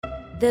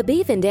The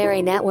Beef and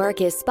Dairy Network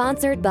is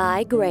sponsored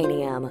by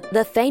Granium,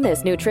 the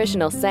famous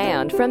nutritional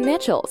sound from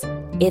Mitchell's.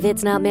 If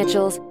it's not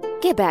Mitchell's,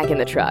 get back in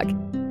the truck.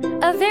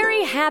 A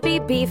very happy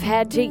beef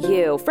head to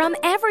you from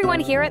everyone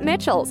here at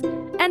Mitchell's.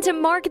 And to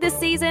mark this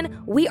season,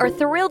 we are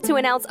thrilled to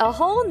announce a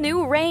whole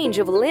new range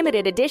of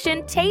limited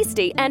edition,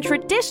 tasty, and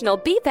traditional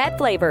beef head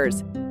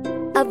flavors.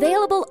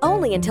 Available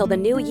only until the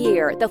new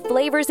year, the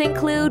flavors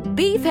include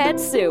beef head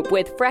soup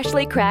with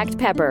freshly cracked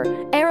pepper,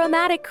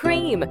 aromatic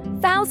cream,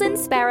 thousand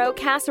sparrow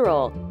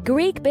casserole,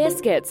 Greek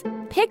biscuits,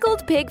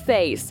 pickled pig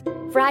face,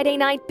 Friday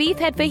night beef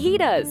head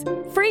fajitas,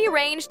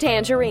 free-range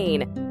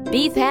tangerine,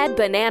 beef head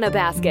banana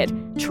basket,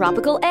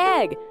 tropical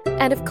egg,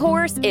 and of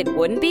course, it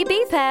wouldn't be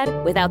beef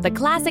head without the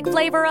classic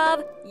flavor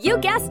of, you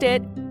guessed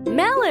it,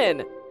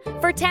 melon.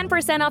 For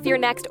 10% off your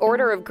next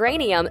order of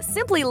Granium,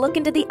 simply look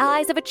into the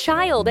eyes of a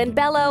child and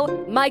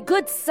bellow, "My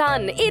good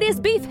son, it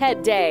is Beef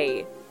Head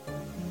Day!"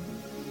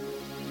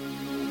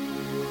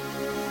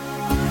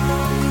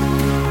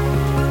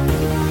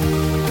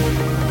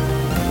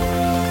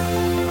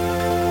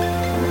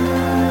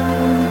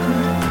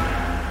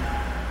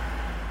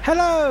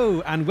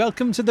 Hello, and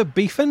welcome to the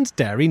Beef and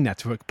Dairy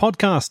Network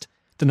podcast,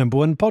 the number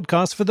one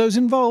podcast for those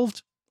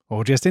involved,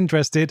 or just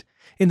interested,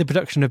 in the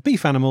production of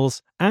beef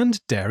animals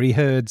and dairy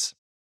herds.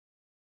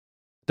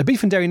 The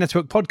Beef and Dairy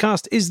Network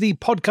podcast is the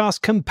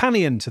podcast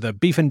companion to the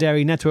Beef and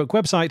Dairy Network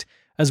website,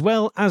 as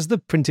well as the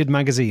printed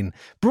magazine,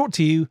 brought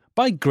to you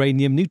by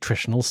Granium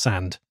Nutritional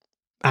Sand.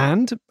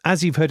 And,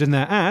 as you've heard in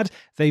their ad,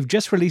 they've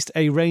just released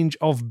a range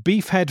of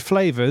beef head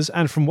flavours,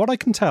 and from what I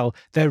can tell,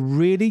 they're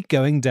really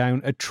going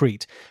down a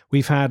treat.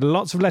 We've had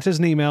lots of letters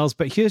and emails,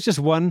 but here's just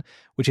one,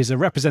 which is a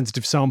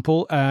representative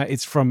sample.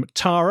 It's from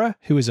Tara,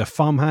 who is a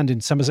farmhand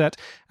in Somerset,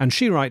 and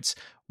she writes,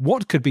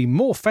 "What could be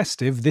more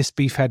festive this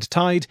beef head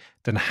tide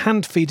than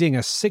hand-feeding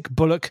a sick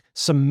bullock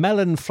some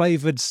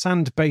melon-flavoured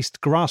sand-based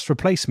grass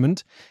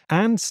replacement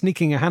and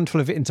sneaking a handful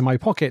of it into my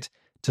pocket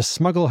to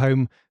smuggle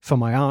home for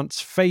my aunt's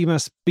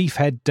famous Beef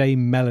Head Day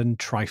melon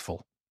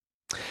trifle."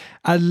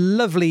 A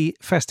lovely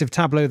festive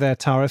tableau there,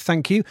 Tara,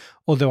 thank you.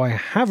 Although I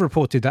have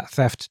reported that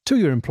theft to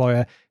your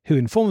employer, who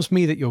informs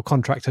me that your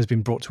contract has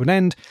been brought to an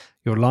end.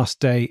 Your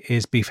last day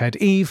is Beef Head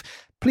Eve.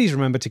 Please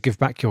remember to give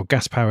back your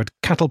gas-powered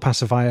cattle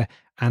pacifier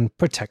and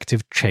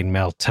protective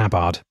chainmail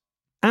tabard.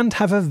 And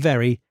have a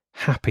very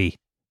happy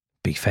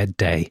Beef Head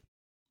Day.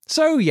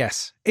 So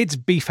yes, it's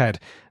Beef Head,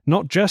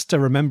 not just a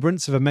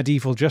remembrance of a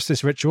medieval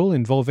justice ritual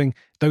involving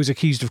those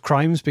accused of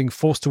crimes being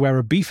forced to wear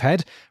a beef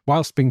head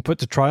whilst being put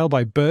to trial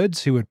by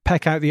birds who would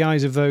peck out the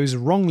eyes of those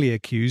wrongly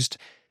accused.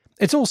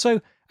 It's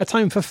also a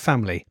time for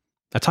family,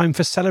 a time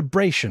for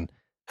celebration,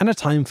 and a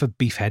time for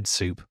beef head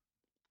soup.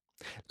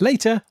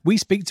 Later, we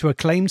speak to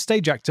acclaimed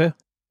stage actor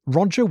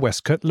Roger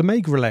Westcott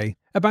LeMaigrelais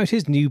about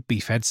his new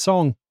Beef Head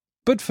song.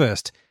 But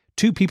first,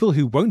 two people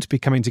who won't be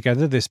coming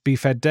together this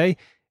Beef Head Day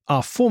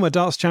are former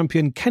darts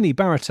champion Kenny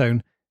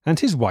Baritone and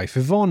his wife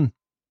Yvonne.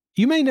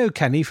 You may know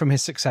Kenny from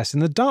his success in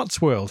the darts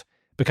world,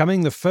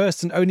 becoming the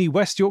first and only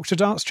West Yorkshire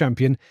darts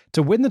champion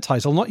to win the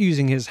title not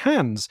using his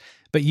hands,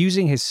 but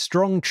using his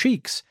strong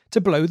cheeks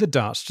to blow the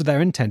darts to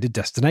their intended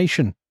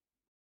destination.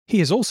 He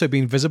has also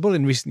been visible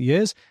in recent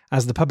years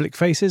as the public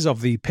faces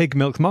of the Pig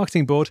Milk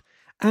Marketing Board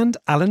and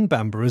Alan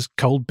Bamborough's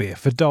Cold Beer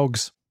for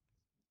Dogs.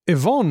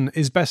 Yvonne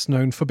is best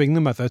known for being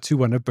the mother to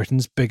one of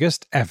Britain's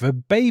biggest ever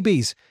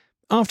babies.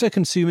 After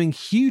consuming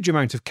huge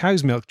amount of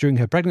cow's milk during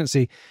her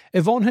pregnancy,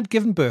 Yvonne had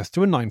given birth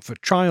to a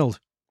 9-foot child.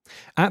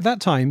 At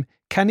that time,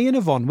 Kenny and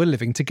Yvonne were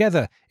living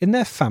together in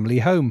their family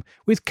home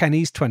with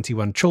Kenny's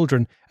 21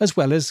 children, as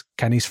well as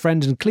Kenny's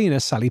friend and cleaner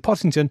Sally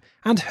Pottington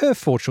and her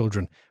 4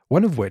 children,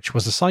 one of which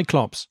was a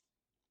Cyclops.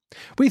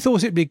 We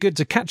thought it'd be good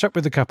to catch up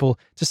with the couple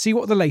to see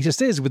what the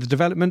latest is with the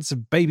developments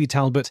of baby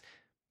Talbot,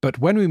 but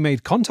when we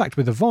made contact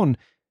with Yvonne,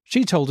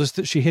 she told us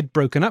that she had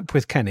broken up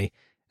with Kenny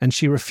and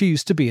she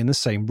refused to be in the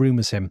same room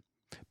as him,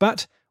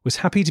 but was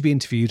happy to be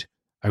interviewed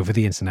over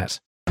the internet.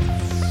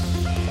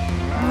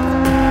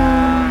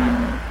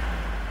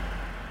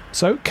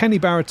 So, Kenny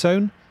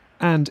Baritone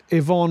and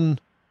Yvonne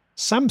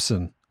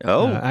Sampson.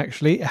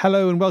 Actually,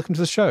 hello and welcome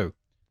to the show.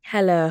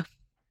 Hello.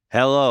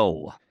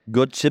 Hello.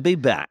 Good to be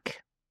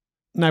back.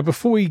 Now,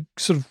 before we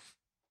sort of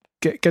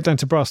get down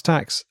to brass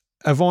tacks,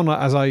 Yvonne,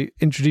 as I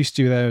introduced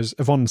you there as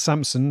Yvonne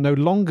Sampson, no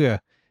longer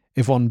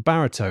Yvonne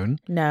Baritone.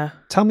 No.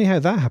 Tell me how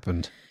that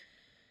happened.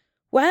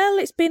 Well,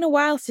 it's been a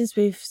while since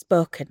we've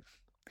spoken,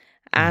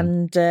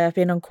 and I've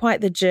been on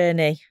quite the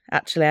journey,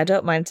 actually. I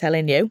don't mind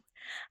telling you.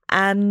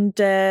 And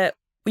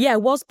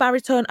was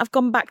Baritone. I've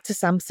gone back to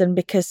Sampson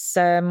because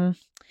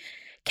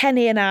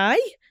Kenny and I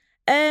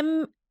are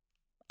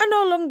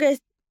no longer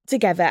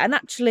together. And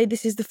actually,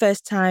 this is the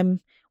first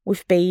time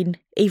we've been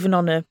even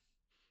on a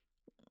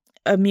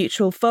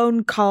mutual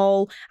phone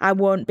call. I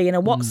won't be in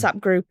a WhatsApp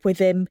group with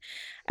him.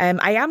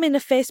 I am in a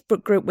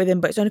Facebook group with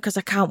him, but it's only because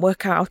I can't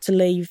work out how to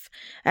leave.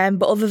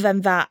 But other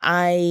than that,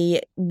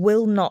 I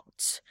will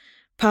not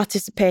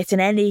participate in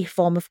any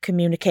form of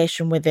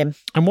communication with him.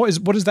 And what is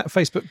that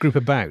Facebook group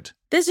about?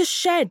 There's a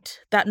shed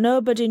that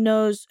nobody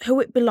knows who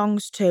it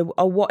belongs to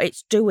or what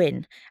it's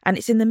doing, and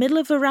it's in the middle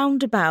of a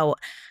roundabout,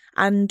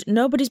 and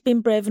nobody's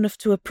been brave enough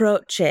to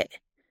approach it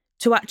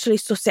to actually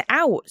suss it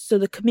out. So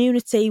the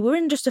community, we're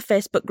in just a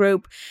Facebook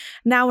group.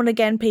 Now and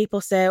again,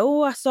 people say,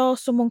 "Oh, I saw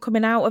someone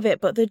coming out of it,"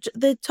 but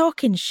they're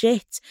talking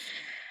shit.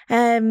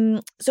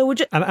 So we're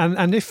just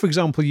and if, for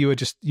example, you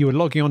were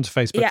logging onto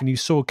Facebook and you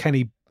saw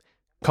Kenny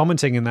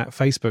commenting in that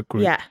Facebook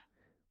group,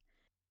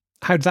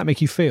 how did that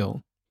make you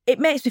feel? It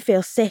makes me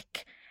feel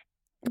sick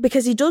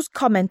because he does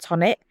comment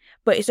on it,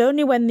 but it's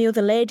only when the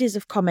other ladies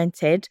have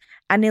commented,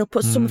 and he'll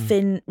put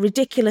something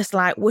ridiculous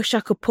like, "Wish I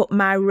could put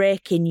my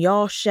rake in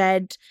your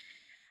shed.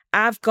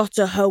 I've got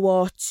a hoe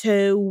or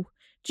two."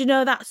 Do you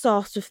know, that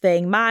sort of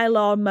thing? "My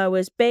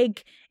lawnmower's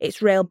big.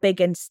 It's real big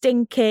and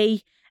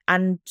stinky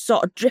and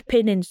sort of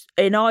dripping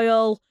in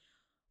oil."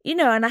 You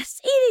know, and I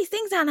see these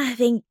things and I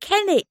think,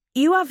 Kenny,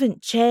 you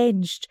haven't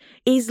changed.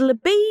 His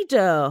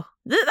libido.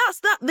 That's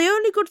the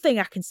only good thing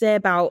I can say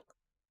about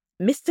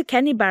Mr.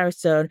 Kenny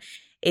Baritone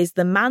is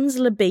the man's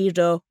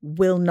libido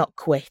will not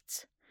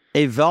quit.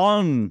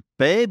 Yvonne,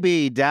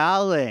 baby,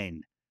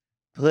 darling,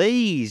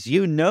 please,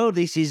 you know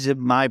this isn't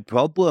my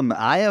problem.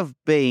 I have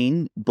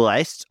been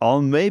blessed,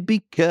 or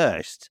maybe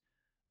cursed,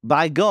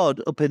 by God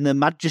up in the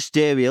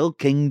magisterial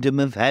kingdom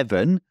of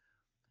heaven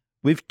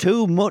with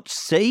too much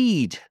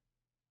seed.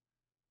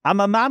 I'm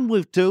a man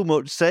with too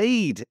much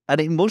seed, and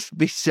it must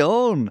be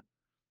sown.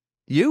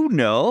 You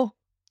know.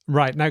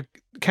 Right. Now,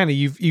 Kenny,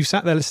 you've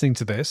sat there listening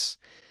to this.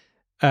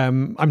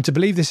 I'm to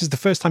believe this is the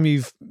first time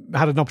you've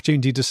had an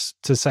opportunity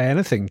to say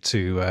anything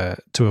to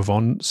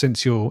Yvonne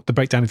since the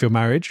breakdown of your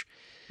marriage.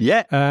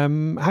 Yeah.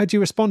 How do you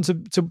respond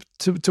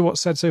to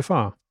what's said so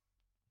far?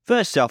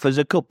 First off, there's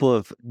a couple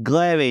of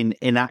glaring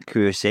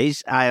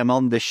inaccuracies. I am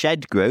on the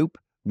shed group,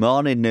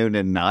 morning, noon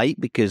and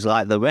night, because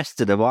like the rest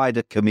of the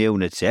wider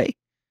community,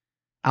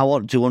 I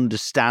want to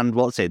understand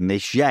what's in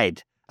this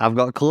shed. I've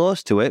got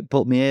close to it,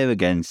 put my ear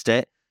against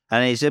it,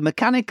 and it's a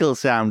mechanical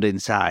sound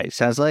inside.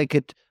 Sounds like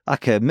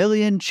a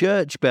million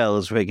church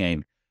bells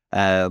ringing.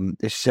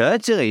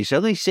 Certainly, it's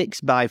only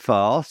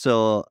 6x4,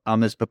 so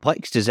I'm as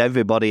perplexed as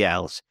everybody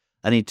else.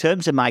 And in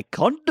terms of my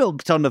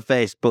conduct on the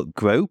Facebook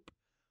group,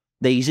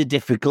 these are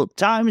difficult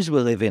times we're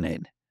living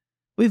in.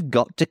 We've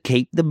got to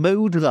keep the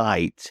mood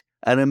light.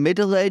 And a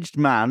middle-aged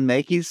man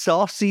making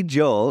saucy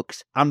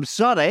jokes, I'm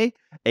sorry,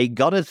 he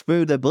got us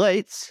through the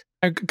blitz.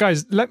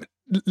 Guys,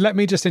 let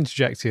me just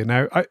interject here.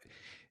 Now,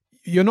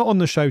 you're not on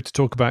the show to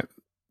talk about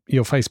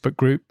your Facebook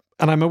group,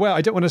 and I'm aware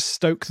I don't want to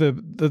stoke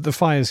the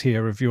fires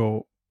here of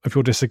your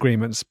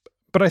disagreements,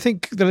 but I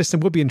think the listener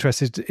would be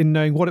interested in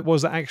knowing what it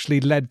was that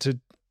actually led to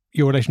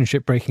your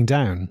relationship breaking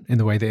down in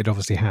the way that it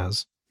obviously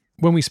has.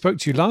 When we spoke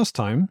to you last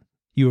time,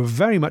 you were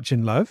very much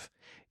in love.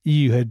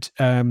 You had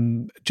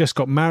just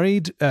got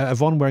married,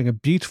 Yvonne wearing a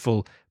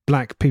beautiful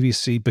black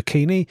PVC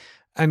bikini,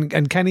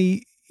 and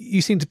Kenny,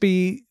 you seem to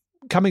be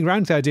coming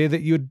round to the idea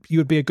that you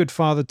would be a good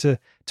father to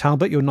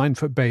Talbot, your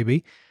 9-foot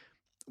baby.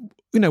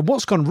 You know,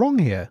 what's gone wrong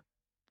here?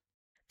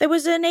 There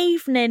was an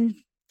evening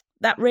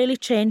that really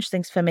changed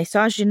things for me.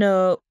 So as you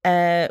know,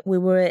 we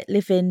were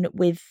living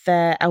with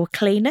our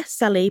cleaner,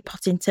 Sally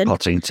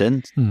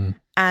Pottington.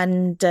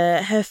 And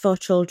her 4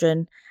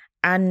 children.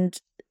 And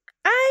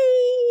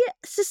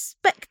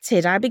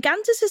I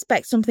began to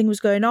suspect something was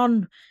going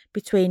on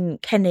between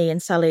Kenny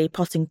and Sally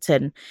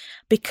Pottington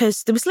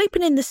because they were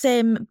sleeping in the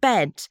same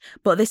bed,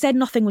 but they said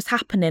nothing was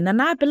happening.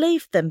 And I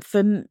believed them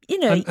from, you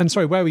know. And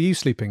sorry, where were you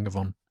sleeping,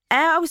 Yvonne?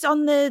 I was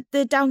on the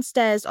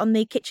downstairs on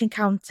the kitchen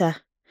counter.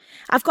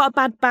 I've got a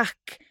bad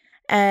back.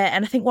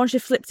 And I think once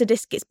you've flipped a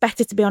disc, it's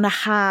better to be on a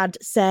hard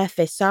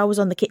surface. So I was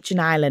on the kitchen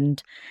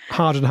island.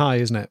 Hard and high,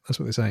 isn't it? That's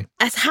what they say.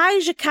 As high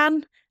as you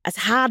can, as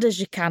hard as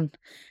you can.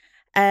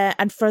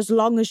 And for as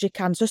long as you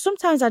can. So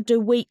sometimes I'd do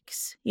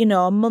weeks, you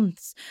know,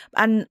 months.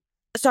 And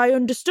so I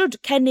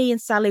understood Kenny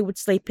and Sally would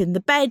sleep in the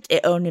bed.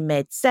 It only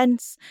made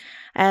sense.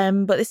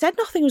 But they said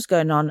nothing was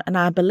going on. And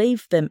I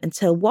believed them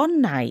until one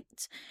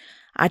night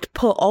I'd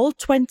put all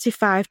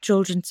 25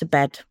 children to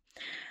bed.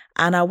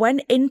 And I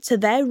went into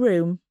their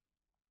room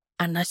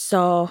and I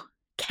saw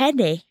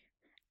Kenny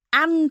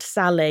and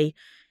Sally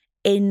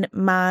in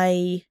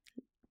my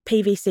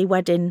PVC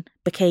wedding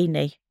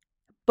bikini,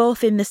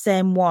 both in the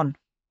same one.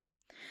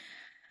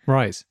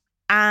 Right.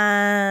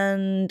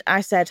 And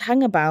I said,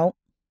 hang about,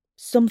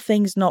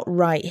 something's not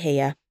right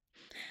here.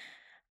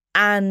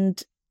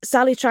 And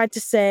Sally tried to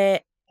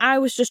say, I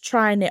was just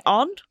trying it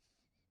on.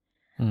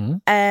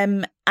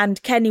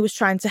 And Kenny was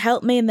trying to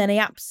help me, and then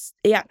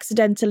he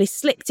accidentally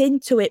slipped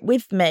into it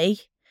with me.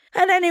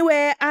 And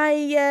anyway,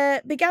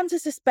 I began to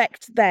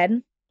suspect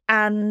then,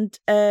 and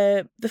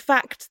the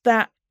fact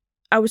that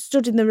I was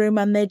stood in the room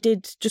and they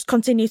did just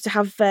continue to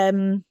have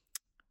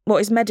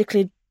what is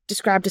medically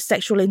described as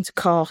sexual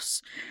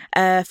intercourse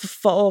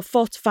for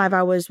 4 to 5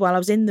 hours while I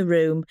was in the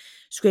room,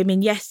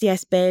 screaming, yes,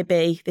 yes,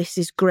 baby, this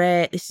is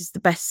great. This is the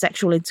best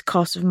sexual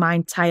intercourse of my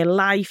entire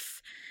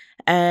life.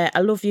 I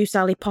love you,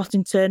 Sally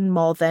Pottington,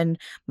 more than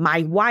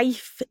my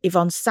wife,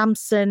 Yvonne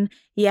Sampson.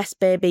 Yes,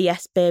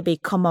 baby,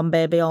 come on,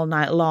 baby, all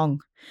night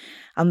long.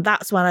 And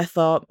that's when I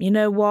thought, you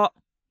know what?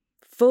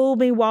 Fool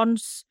me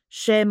once,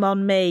 shame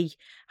on me.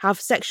 Have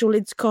sexual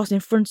intercourse in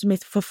front of me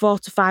for 4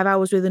 to 5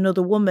 hours with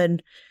another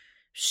woman.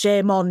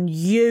 Shame on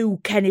you,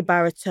 Kenny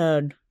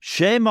Baritone.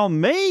 Shame on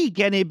me,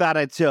 Kenny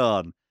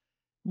Baritone.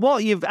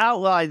 What you've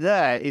outlined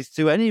there is,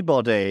 to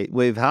anybody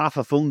with half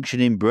a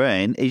functioning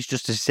brain, is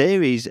just a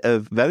series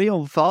of very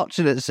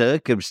unfortunate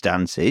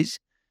circumstances,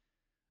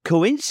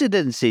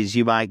 coincidences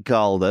you might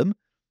call them,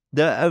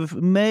 that have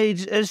made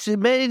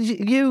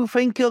you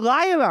think a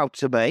liar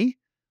out of me.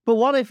 But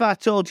what if I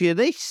told you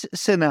this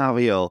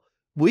scenario?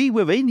 We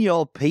were in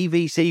your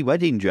PVC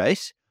wedding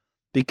dress,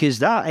 because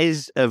that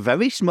is a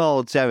very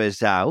small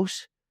terrace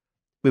house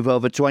with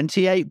over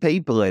 28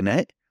 people in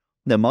it.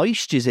 The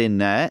moisture's in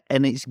there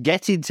and it's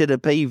getting to the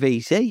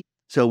PVC.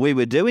 So we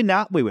were doing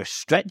that. We were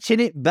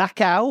stretching it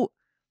back out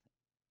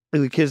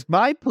because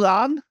my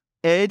plan,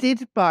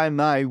 aided by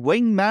my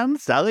wingman,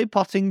 Sally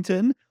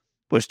Pottington,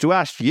 was to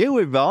ask you,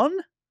 Yvonne,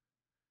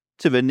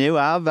 to renew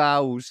our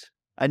vows.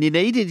 And you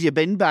needed your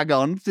bin bag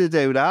on to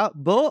do that.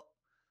 But,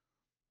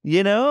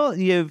 you know,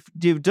 you've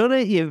done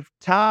it. You've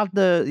tarred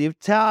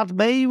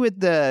me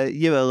with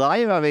you're a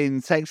liar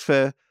having sex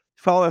for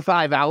 4 or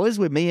 5 hours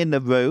with me in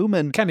the room.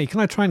 And Kenny, can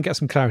I try and get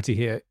some clarity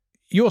here?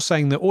 You're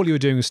saying that all you were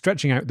doing was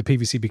stretching out the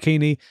PVC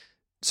bikini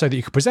so that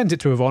you could present it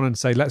to Yvonne and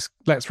say, let's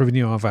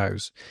renew our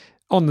vows.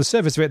 On the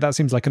surface of it, that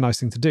seems like a nice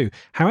thing to do.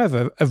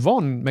 However,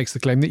 Yvonne makes the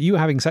claim that you were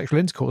having sexual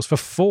intercourse for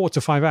 4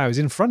 to 5 hours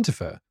in front of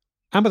her.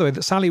 And by the way,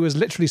 that Sally was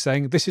literally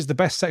saying, this is the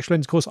best sexual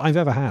intercourse I've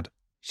ever had.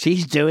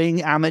 She's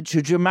doing amateur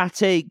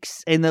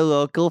dramatics in the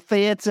local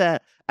theatre.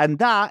 And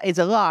that is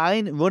a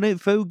line running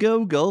through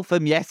Google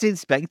from Yes,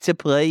 Inspector,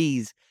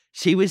 Please.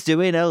 She was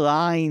doing her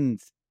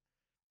lines.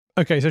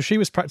 Okay, so she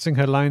was practicing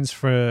her lines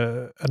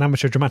for an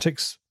amateur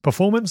dramatics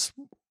performance.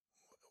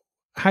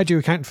 How do you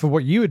account for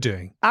what you were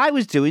doing? I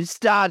was doing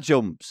star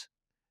jumps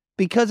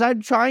because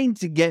I'm trying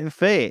to get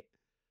fit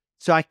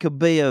so I could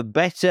be a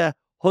better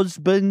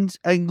husband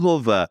and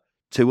lover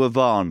to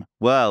Yvonne.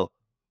 Well,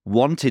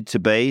 wanted to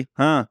be,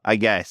 I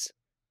guess.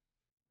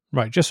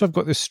 Right, just so I've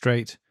got this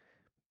straight,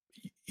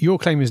 your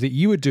claim is that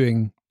you were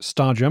doing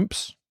star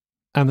jumps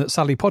and that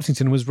Sally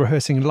Pottington was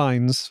rehearsing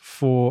lines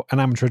for an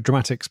amateur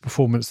dramatics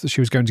performance that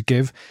she was going to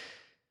give.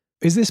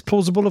 Is this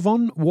plausible,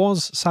 Yvonne?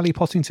 Was Sally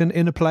Pottington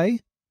in a play?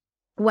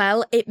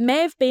 Well, it may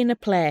have been a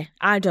play.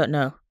 I don't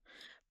know.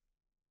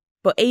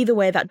 But either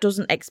way, that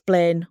doesn't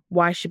explain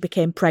why she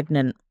became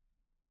pregnant.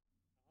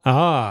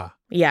 Ah.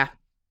 Yeah.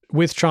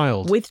 With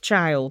child? With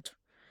child.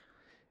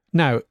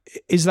 Now,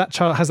 has that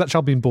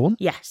child been born?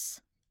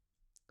 Yes.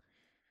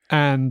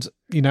 And,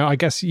 you know, I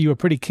guess you were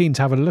pretty keen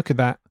to have a look at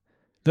that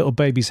little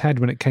baby's head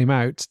when it came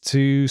out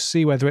to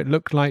see whether it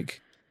looked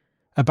like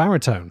a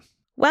baritone.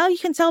 Well, you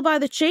can tell by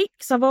the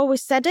cheeks. I've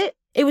always said it.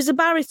 It was a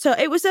baritone.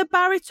 It was a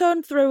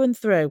baritone through and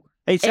through.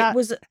 It's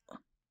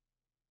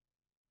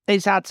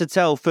hard to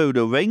tell through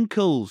the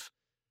wrinkles.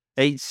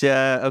 It's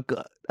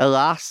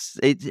alas,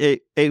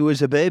 it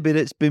was a baby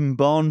that's been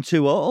born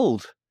too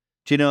old.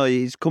 Do you know,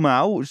 it's come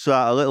out, it's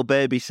like a little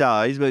baby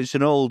size, but it's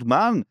an old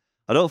man.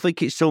 I don't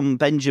think it's some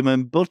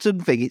Benjamin Button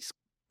thing. It's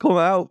come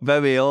out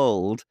very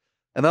old.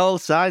 And all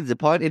signs are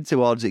pointing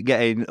towards it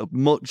getting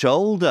much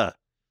older.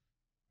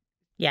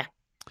 Yeah.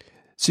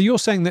 So you're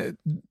saying that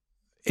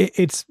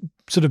its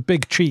sort of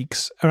big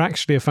cheeks are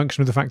actually a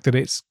function of the fact that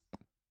it's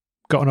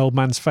got an old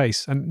man's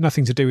face and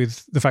nothing to do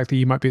with the fact that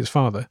you might be its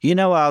father? You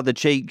know how the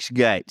cheeks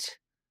get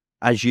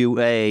as you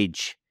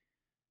age?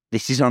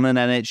 This is on an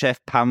NHF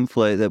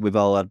pamphlet that we've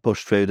all had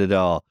pushed through the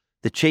door.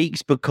 The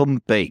cheeks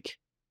become bigger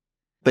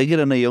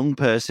than a young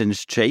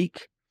person's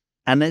cheek,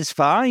 and it's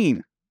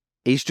fine.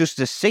 It's just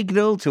a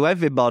signal to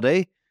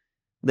everybody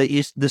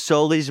that the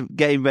soul is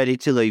getting ready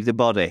to leave the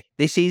body.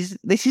 This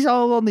is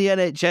all on the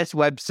NHS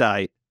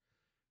website.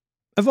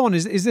 Yvonne,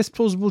 is this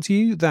plausible to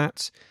you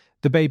that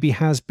the baby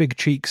has big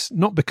cheeks,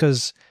 not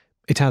because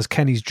it has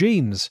Kenny's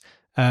genes,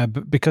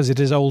 but because it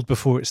is old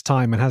before its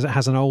time and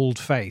has an old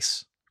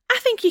face? I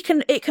think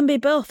it can be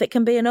both. It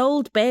can be an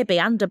old baby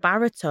and a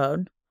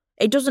baritone.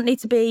 It doesn't need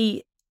to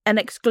be an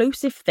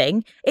exclusive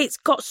thing. It's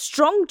got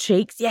strong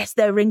cheeks. Yes,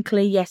 they're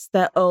wrinkly. Yes,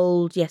 they're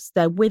old. Yes,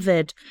 they're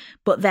withered,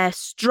 but they're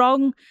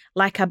strong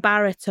like a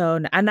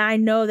baritone. And I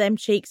know them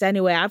cheeks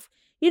anyway.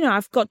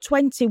 I've got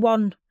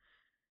 21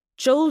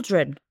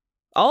 children,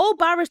 all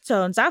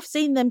baritones. I've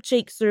seen them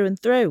cheeks through and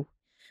through.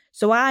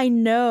 So I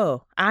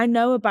know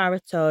a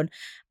baritone,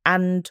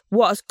 and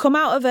what has come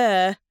out of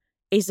her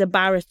is a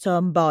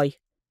baritone boy.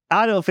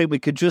 I don't think we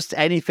could trust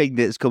anything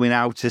that's coming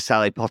out of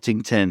Sally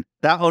Pottington.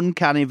 That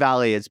uncanny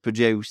valley has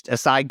produced a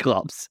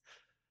cyclops,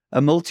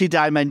 a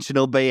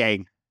multi-dimensional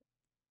being.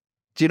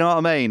 Do you know what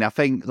I mean? I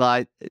think,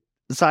 like,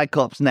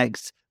 cyclops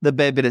next, the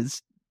baby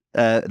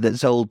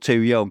that's old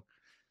too young.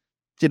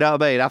 Do you know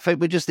what I mean? I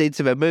think we just need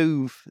to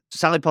remove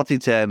Sally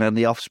Pottington and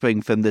the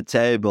offspring from the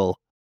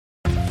table.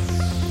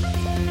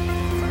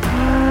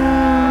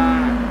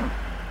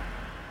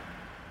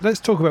 let's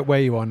talk about where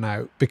you are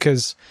now,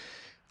 because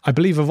I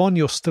believe, Yvonne,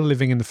 you're still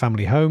living in the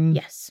family home.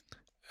 Yes.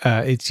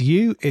 It's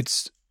you.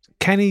 It's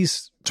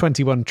Kenny's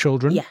 21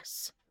 children.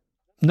 Yes.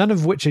 None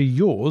of which are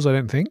yours, I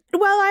don't think.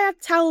 Well, I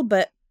had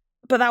Talbot,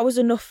 but that was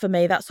enough for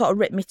me. That sort of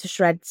ripped me to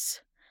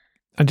shreds.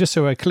 And just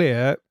so we're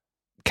clear,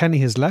 Kenny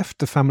has left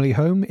the family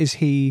home. Is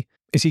he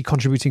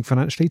contributing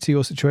financially to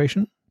your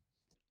situation?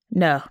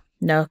 No.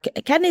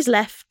 Kenny's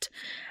left.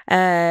 He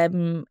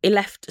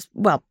left.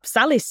 Well,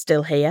 Sally's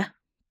still here.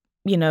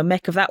 You know,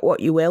 make of that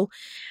what you will.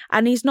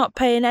 And he's not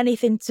paying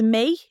anything to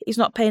me. He's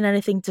not paying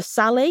anything to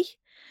Sally.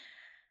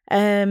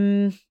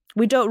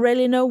 We don't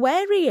really know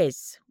where he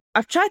is.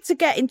 I've tried to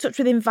get in touch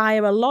with him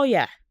via a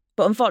lawyer,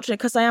 but unfortunately,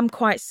 because I am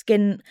quite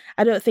skint,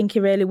 I don't think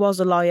he really was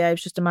a lawyer. He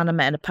was just a man I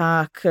met in a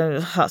park.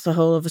 That's a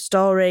whole other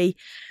story.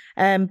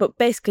 But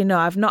basically, no,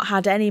 I've not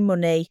had any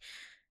money.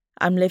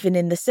 I'm living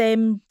in the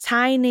same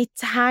tiny,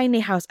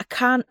 tiny house. I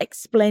can't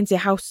explain to you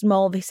how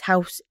small this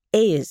house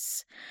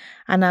is.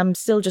 And I'm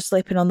still just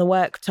sleeping on the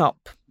worktop.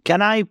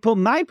 Can I put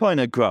my point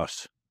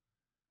across?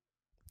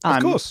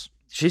 Of course.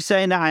 She's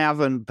saying that I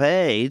haven't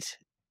paid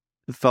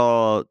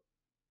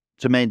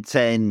to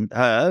maintain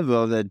her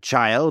or the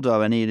child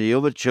or any of the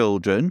other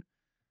children.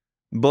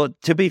 But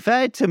to be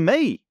fair to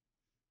me,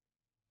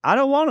 I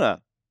don't want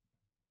to.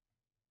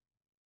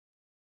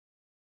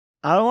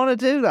 I don't want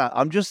to do that.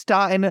 I'm just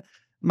starting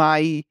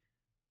my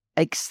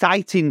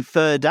exciting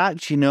third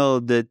act. You know,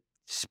 the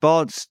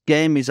sports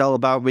game is all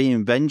about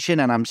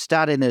reinvention, and I'm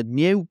starting a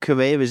new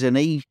career as an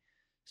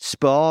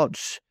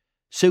e-sports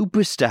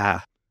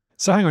superstar.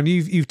 So hang on,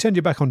 you've turned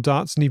your back on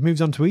darts and you've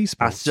moved on to esports.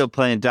 I'm still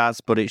playing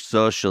darts, but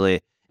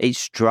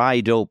it's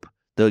dried up.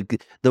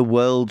 The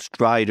world's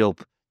dried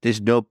up. There's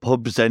no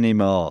pubs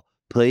anymore.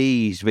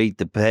 Please read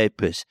the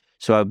papers.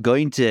 So I'm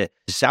going to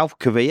South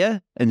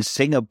Korea and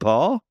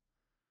Singapore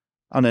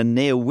on a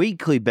near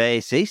weekly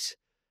basis,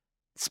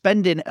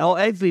 spending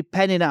every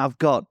penny that I've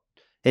got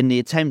in the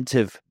attempt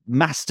of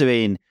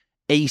mastering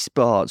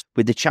esports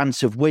with the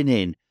chance of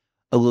winning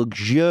a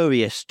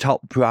luxurious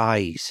top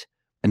prize.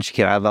 And she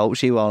can have all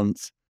she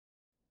wants.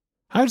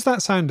 How does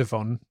that sound,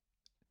 Yvonne?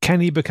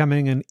 Kenny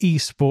becoming an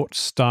esports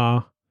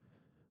star,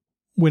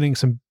 winning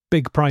some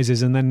big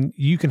prizes, and then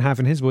you can have,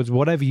 in his words,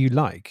 whatever you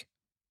like.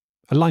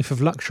 A life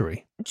of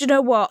luxury. Do you know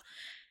what?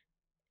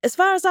 As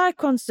far as I'm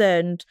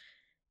concerned,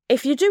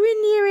 if you're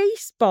doing your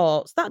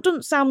esports, that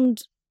doesn't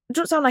sound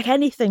like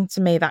anything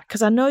to me, that,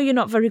 because I know you're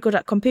not very good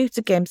at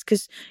computer games,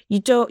 because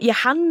your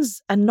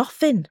hands are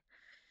nothing.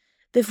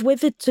 They've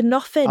withered to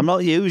nothing. I'm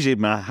not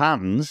using my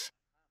hands.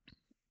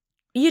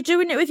 You're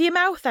doing it with your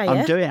mouth,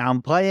 are you?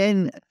 I'm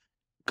playing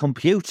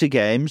computer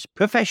games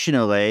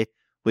professionally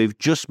with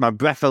just my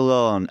breath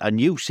alone, and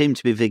you seem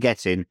to be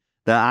forgetting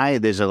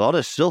that there's a lot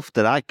of stuff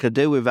that I could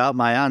do without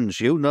my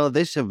hands. You know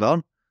this,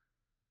 Yvonne.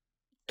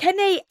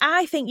 Kenny,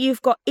 I think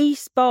you've got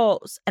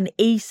esports and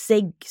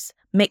e-cigs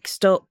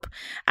mixed up.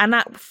 And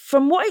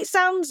from what it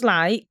sounds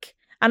like,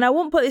 and I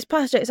won't put this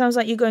past you, it sounds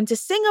like you're going to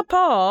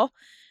Singapore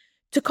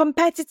to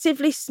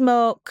competitively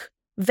smoke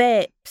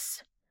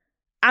vapes.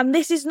 And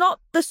this is not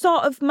the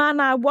sort of man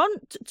I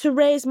want to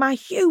raise my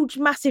huge,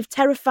 massive,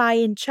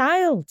 terrifying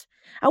child.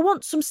 I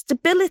want some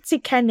stability,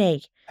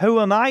 Kenny.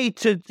 Who am I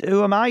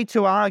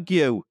to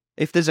argue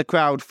if there's a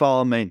crowd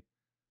forming?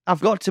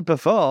 I've got to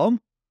perform.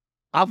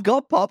 I've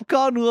got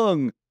popcorn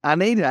lung. I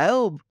need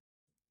help.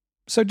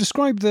 So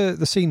describe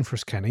the scene for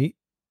us, Kenny.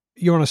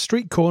 You're on a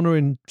street corner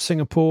in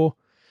Singapore.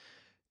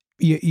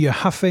 You're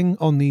huffing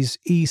on these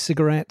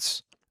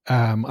e-cigarettes.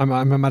 I'm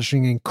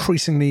imagining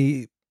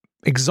increasingly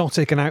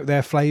exotic and out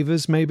there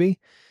flavors, maybe.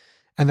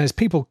 And there's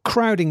people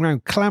crowding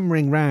around,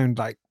 clamoring around,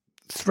 like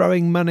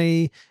throwing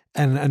money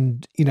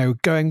and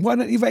going, why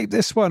don't you vape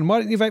this one? Why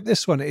don't you vape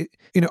this one?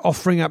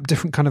 Offering up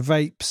different kind of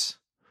vapes.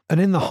 And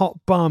in the hot,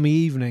 balmy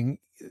evening,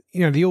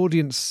 the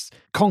audience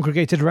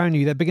congregated around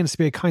you, there begins to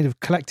be a kind of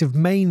collective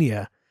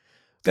mania.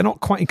 They're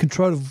not quite in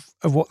control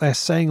of what they're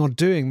saying or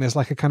doing. There's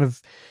like a kind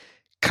of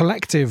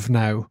collective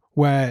now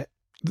where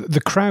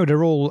the crowd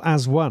are all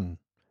as one.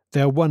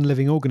 They are one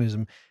living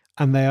organism,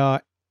 and they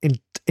are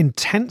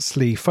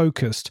intensely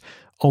focused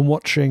on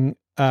watching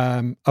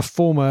a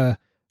former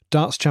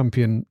darts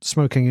champion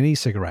smoking an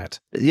e-cigarette.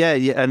 Yeah,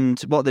 and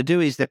what they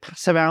do is they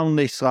pass around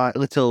this like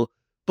little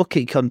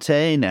bucket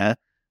container,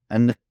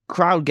 and the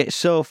crowd gets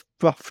so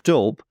frothed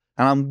up,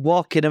 and I'm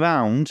walking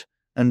around,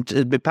 and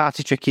the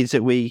party trick is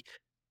that we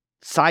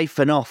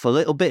siphon off a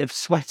little bit of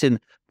sweat and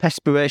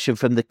perspiration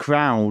from the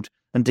crowd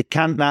and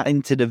decant that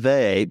into the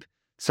vape,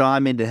 so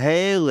I'm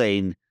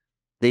inhaling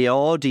the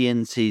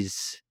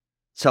audience's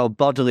sort of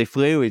bodily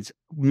fluids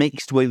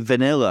mixed with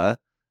vanilla,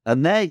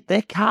 and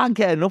they can't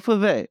get enough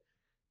of it,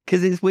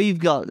 because we've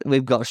got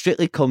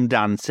Strictly Come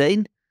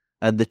Dancing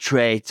and the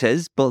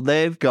Traitors, but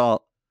they've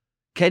got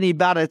Kenny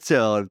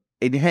Baritone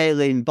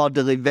inhaling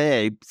bodily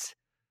vapes.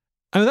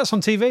 Oh, that's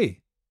on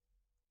TV.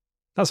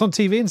 That's on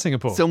TV in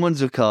Singapore.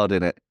 Someone's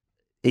recording it.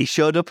 He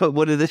showed up at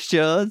one of the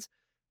shows,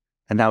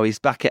 and now he's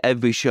back at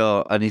every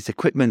show, and his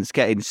equipment's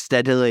getting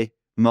steadily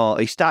more.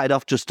 He started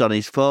off just on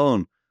his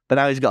phone, but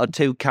now he's got a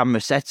 2-camera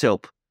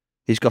setup,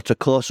 He's got a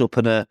close-up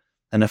and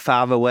a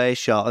far-away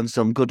shot and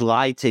some good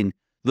lighting.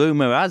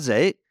 Rumour has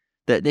it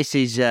that this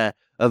is a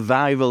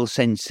viral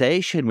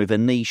sensation with a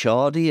niche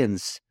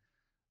audience.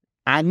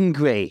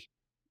 Angry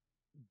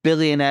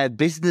billionaire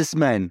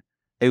businessmen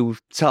who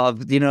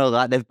sort of,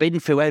 they've been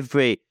through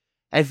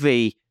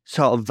every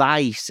sort of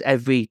vice,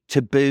 every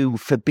taboo,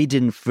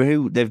 forbidden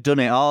fruit. They've done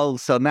it all.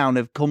 So now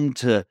they've come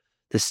to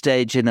the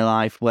stage in their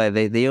life where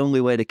the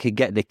only way they can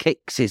get the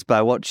kicks is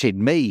by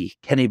watching me,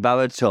 Kenny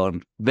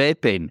Baritone,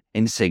 vaping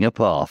in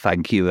Singapore.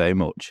 Thank you very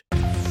much.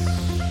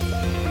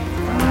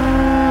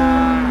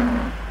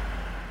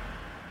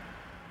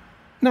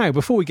 Now,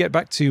 before we get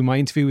back to my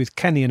interview with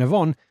Kenny and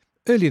Yvonne,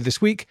 earlier this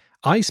week,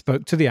 I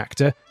spoke to the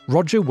actor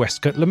Roger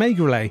Westcott Le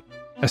Maigrelet,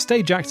 a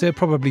stage actor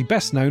probably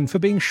best known for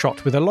being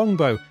shot with a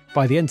longbow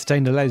by the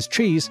entertainer Les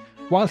Cheese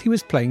while he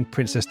was playing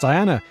Princess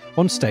Diana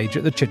on stage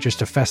at the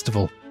Chichester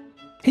Festival.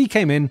 He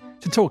came in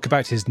to talk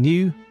about his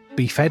new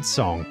Beefhead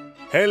song.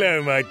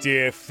 Hello, my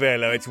dear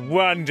fellow. It's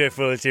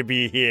wonderful to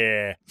be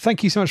here.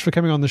 Thank you so much for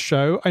coming on the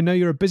show. I know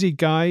you're a busy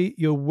guy.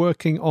 You're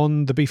working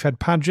on the Beefhead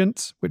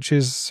pageant, which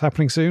is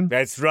happening soon.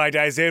 That's right,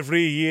 as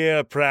every year,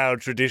 a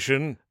proud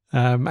tradition.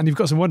 And you've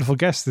got some wonderful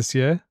guests this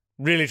year.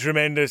 Really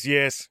tremendous,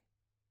 yes.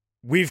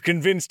 We've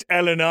convinced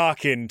Alan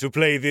Arkin to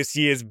play this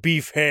year's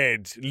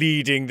Beefhead,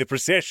 leading the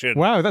procession.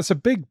 Wow, that's a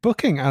big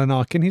booking, Alan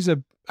Arkin.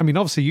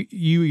 Obviously,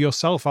 you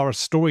yourself are a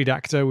storied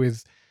actor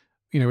with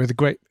a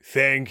great...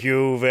 Thank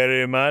you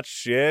very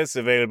much. Yes,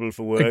 available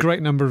for work. A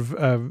great number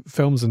of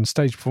films and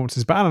stage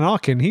performances. But Alan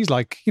Arkin, he's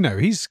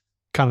he's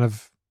kind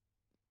of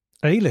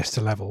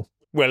A-lister level.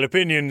 Well,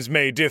 opinions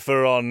may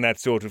differ on that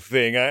sort of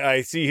thing.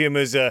 I see him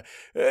as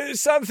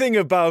something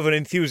above an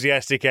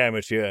enthusiastic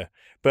amateur.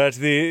 But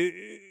the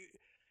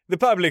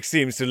public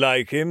seems to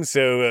like him,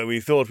 so we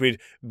thought we'd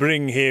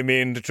bring him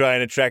in to try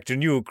and attract a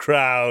new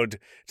crowd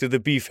to the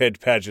Beefhead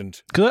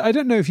pageant. I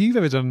don't know if you've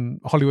ever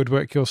done Hollywood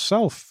work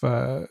yourself,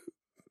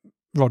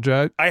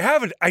 Roger. I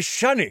haven't. I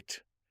shun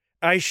it.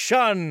 I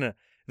shun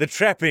the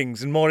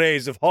trappings and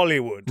mores of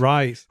Hollywood.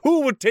 Right.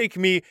 Who would take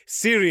me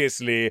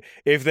seriously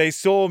if they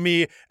saw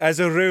me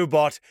as a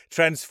robot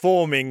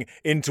transforming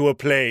into a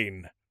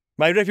plane?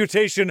 My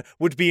reputation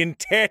would be in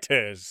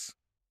tatters.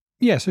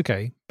 Yes,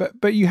 okay.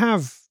 But you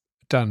have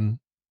done,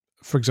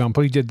 for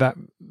example, you did that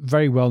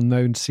very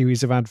well-known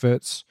series of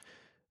adverts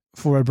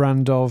for a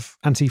brand of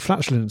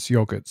anti-flatulence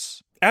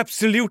yogurts.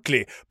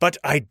 Absolutely, but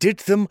I did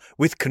them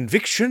with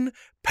conviction,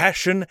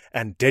 passion,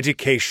 and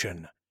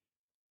dedication.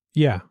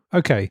 Yeah,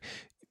 okay.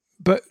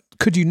 But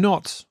could you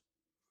not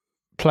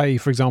play,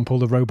 for example,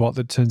 the robot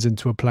that turns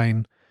into a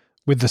plane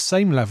with the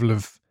same level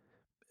of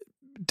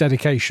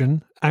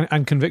dedication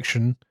and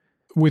conviction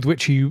with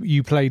which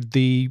you played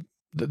the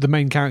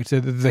main character,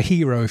 the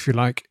hero, if you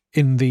like,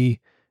 in the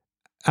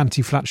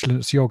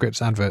anti-flatulence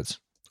yogurts adverts?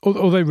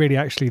 Although really,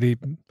 actually,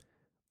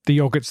 the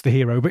yogurt's the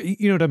hero, but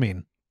you know what I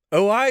mean?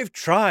 Oh, I've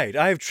tried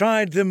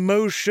the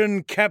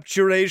motion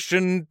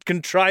capturation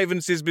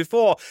contrivances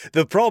before.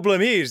 The problem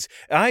is,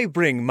 I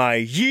bring my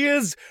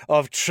years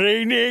of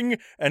training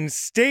and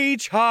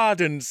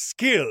stage-hardened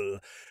skill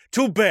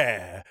to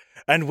bear.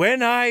 And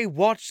when I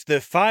watch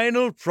the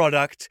final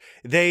product,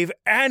 they've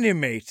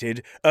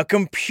animated a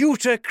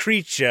computer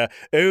creature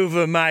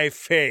over my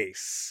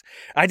face.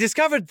 I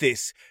discovered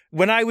this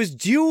when I was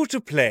due to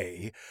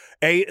play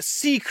a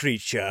sea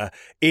creature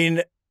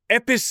in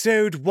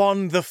Episode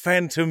 1, The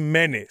Phantom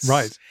Menace.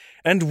 Right.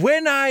 And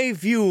when I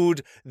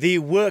viewed the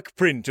work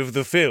print of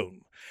the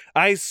film,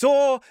 I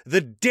saw the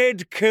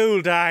dead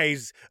cold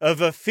eyes of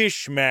a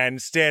fish man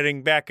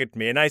staring back at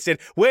me, and I said,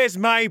 "Where's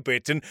my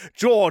bit?" And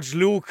George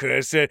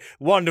Lucas, a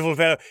wonderful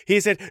fellow, he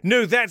said,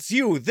 "No, that's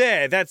you,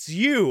 there, that's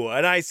you."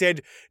 And I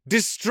said,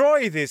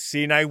 "Destroy this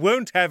scene, I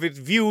won't have it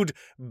viewed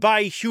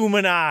by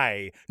human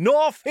eye,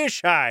 nor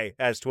fish eye,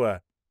 as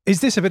 'twere." Is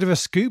this a bit of a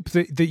scoop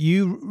that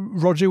you,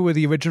 Roger, were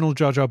the original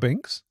Jar Jar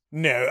Binks?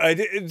 No,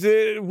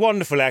 the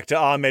wonderful actor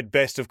Ahmed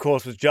Best, of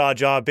course, was Jar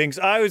Jar Binks.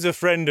 I was a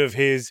friend of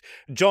his,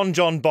 John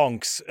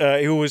Bonks,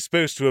 who was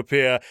supposed to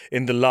appear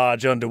in the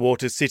large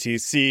underwater city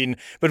scene.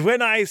 But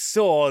when I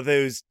saw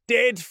those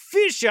dead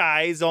fish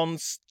eyes on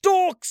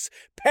stalks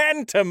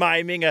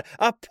pantomiming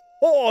a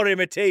poor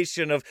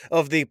imitation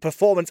of the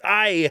performance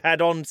I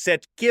had on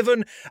set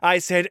given, I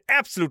said,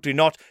 absolutely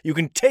not. You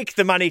can take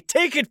the money,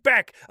 take it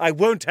back. I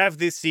won't have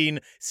this scene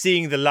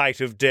seeing the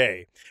light of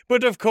day.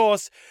 But of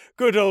course,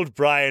 good old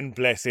Brian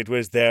Blessed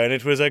was there, and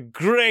it was a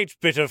great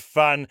bit of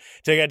fun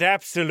to get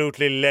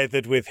absolutely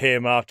leathered with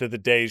him after the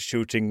day's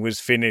shooting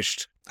was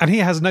finished. And he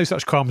has no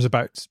such qualms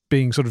about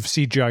being sort of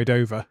CGI'd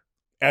over.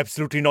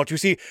 Absolutely not. You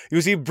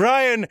see,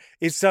 Brian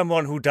is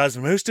someone who does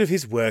most of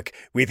his work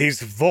with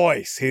his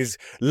voice, his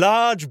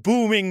large,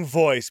 booming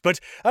voice. But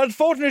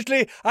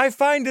unfortunately, I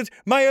find that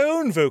my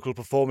own vocal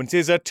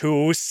performances are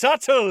too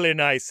subtle in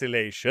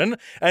isolation,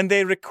 and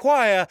they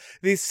require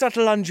the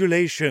subtle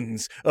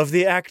undulations of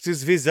the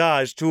actor's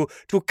visage to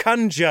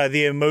conjure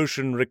the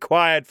emotion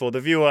required for the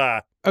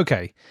viewer.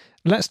 Okay,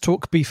 let's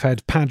talk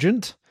Beefhead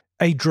Pageant,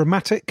 a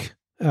dramatic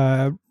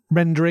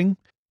rendering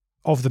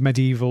of the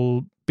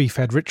medieval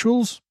Beefhead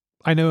rituals,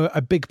 I know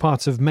a big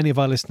part of many of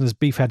our listeners'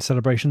 Beefhead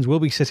celebrations will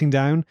be sitting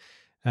down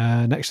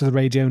next to the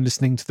radio and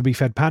listening to the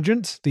Beefhead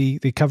pageant, the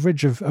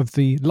coverage of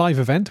the live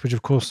event, which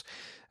of course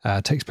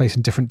takes place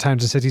in different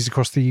towns and cities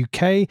across the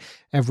UK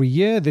every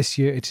year. This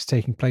year it is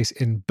taking place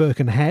in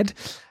Birkenhead,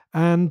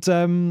 and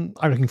I'm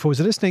looking forward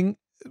to listening.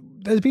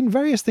 There's been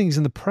various things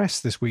in the press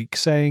this week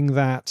saying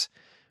that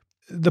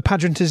the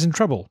pageant is in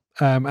trouble,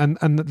 and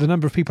the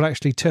number of people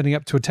actually turning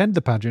up to attend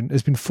the pageant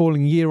has been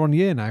falling year on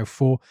year now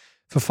for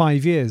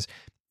 5 years.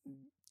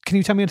 Can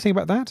you tell me anything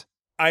about that?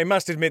 I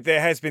must admit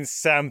there has been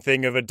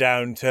something of a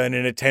downturn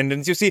in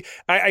attendance. You see,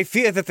 I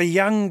fear that the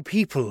young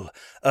people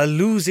are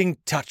losing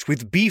touch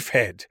with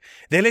Beefhead.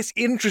 They're less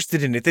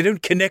interested in it. They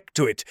don't connect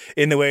to it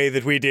in the way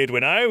that we did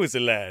when I was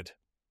a lad.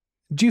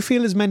 Do you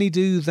feel, as many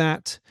do,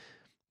 that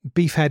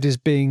Beefhead is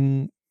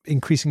being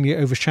increasingly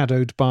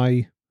overshadowed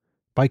by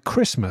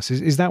Christmas?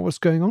 Is that what's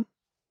going on?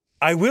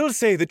 I will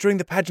say that during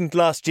the pageant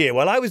last year,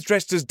 while I was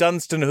dressed as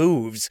Dunstan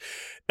Hooves,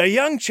 a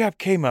young chap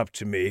came up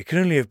to me, can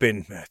only have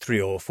been 3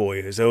 or 4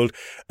 years old,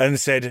 and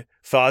said,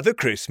 "Father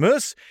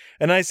Christmas?"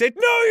 And I said,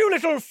 "No, you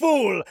little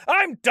fool!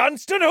 I'm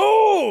Dunstan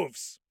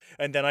Hooves!"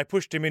 And then I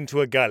pushed him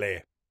into a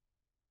gully.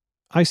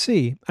 I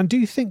see. And do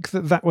you think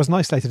that was an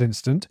isolated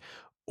incident,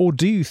 or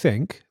do you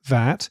think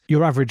that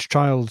your average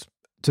child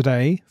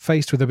today,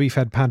 faced with a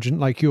Beefhead pageant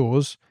like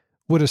yours,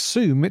 would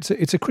assume it's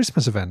a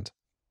Christmas event?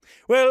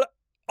 Well,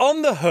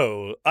 on the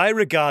whole, I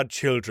regard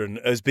children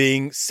as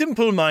being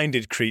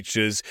simple-minded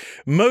creatures,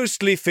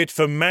 mostly fit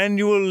for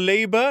manual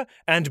labour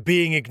and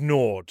being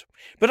ignored.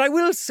 But I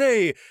will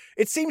say,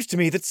 it seems to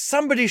me that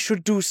somebody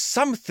should do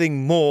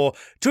something more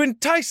to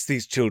entice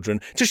these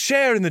children to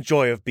share in the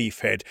joy of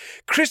Beefhead.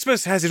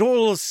 Christmas has it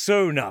all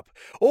sewn up.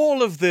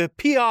 All of the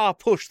PR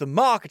push, the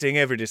marketing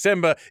every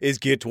December is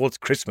geared towards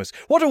Christmas.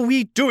 What are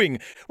we doing?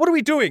 What are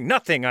we doing?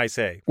 Nothing, I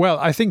say. Well,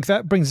 I think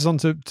that brings us on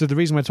to the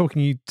reason we're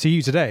talking to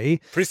you today.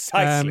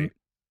 Precisely.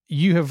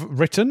 You have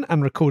written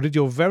and recorded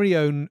your very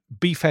own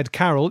Beefhead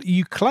Carol.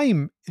 You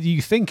claim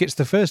you think it's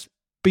the first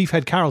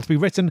Beefhead Carol to be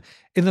written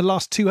in the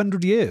last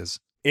 200 years.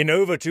 In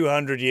over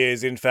 200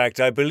 years, in fact.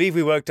 I believe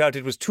we worked out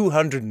it was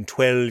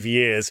 212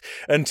 years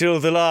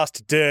until the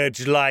last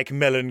dirge-like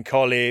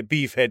melancholy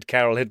Beefhead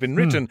Carol had been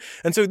written.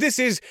 And so this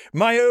is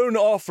my own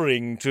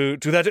offering to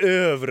that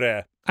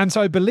oeuvre. And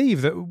so I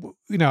believe that,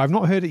 I've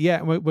not heard it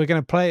yet. We're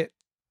going to play it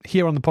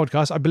here on the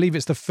podcast. I believe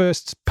it's the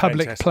first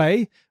public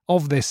play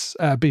of this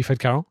Beefhead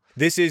Carol.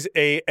 This is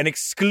an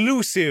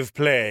exclusive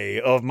play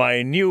of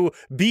my new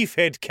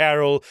Beefhead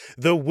Carol,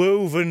 The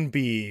Woven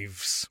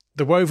Beeves.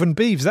 The Woven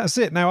Beeves, that's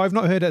it. Now, I've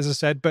not heard it, as I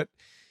said, but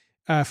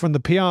from the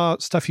PR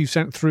stuff you've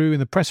sent through in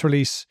the press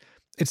release,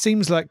 it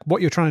seems like what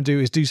you're trying to do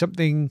is do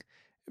something,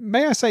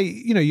 may I say,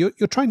 you're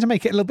trying to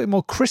make it a little bit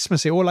more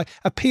Christmassy, or like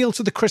appeal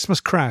to the Christmas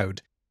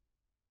crowd.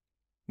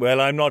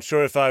 Well, I'm not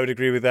sure if I would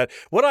agree with that.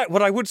 What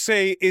I would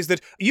say is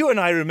that you and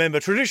I remember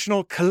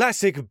traditional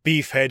classic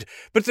Beefhead,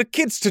 but the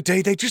kids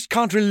today, they just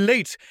can't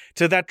relate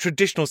to that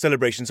traditional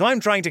celebration. So I'm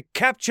trying to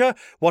capture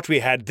what we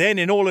had then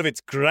in all of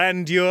its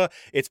grandeur,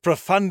 its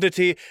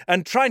profundity,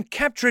 and try and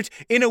capture it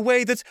in a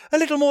way that's a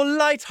little more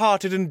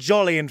light-hearted and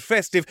jolly and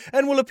festive,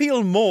 and will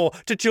appeal more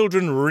to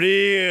children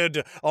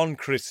reared on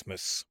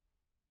Christmas.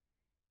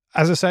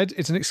 As I said,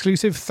 it's an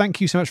exclusive.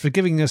 Thank you so much for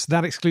giving us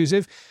that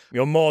exclusive.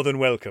 You're more than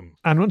welcome.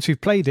 And once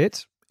we've played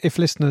it, if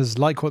listeners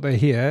like what they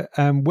hear,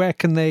 where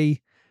can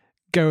they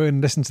go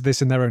and listen to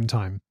this in their own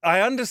time?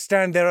 I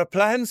understand there are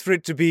plans for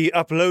it to be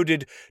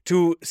uploaded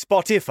to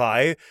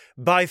Spotify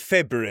by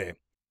February.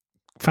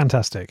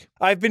 Fantastic.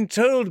 I've been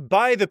told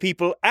by the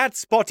people at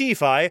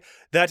Spotify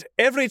that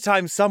every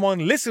time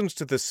someone listens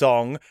to the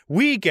song,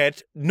 we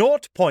get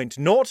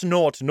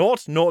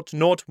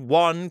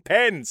 0.00001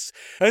 pence.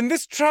 And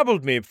this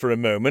troubled me for a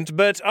moment,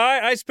 but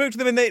I spoke to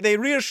them and they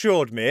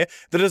reassured me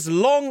that as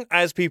long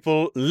as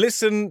people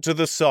listen to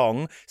the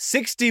song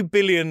 60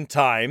 billion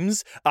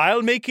times,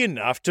 I'll make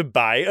enough to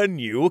buy a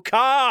new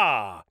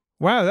car.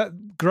 Wow, that's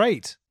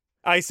great.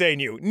 I say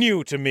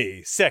new to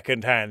me,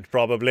 second-hand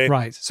probably.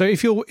 Right. So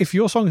if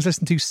your song is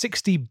listened to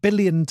 60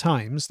 billion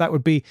times, that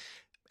would be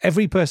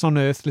every person on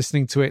Earth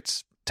listening to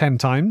it 10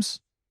 times.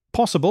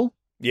 Possible.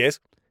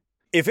 Yes.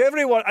 If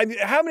everyone,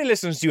 how many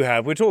listeners do you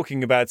have? We're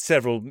talking about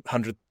several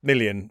 100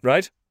 million,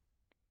 right?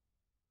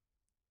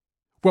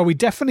 Well, we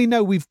definitely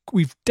know we've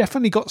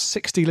definitely got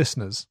 60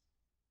 listeners,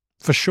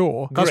 for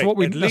sure. That's Great. what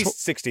we at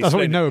least 60. That's what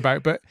we know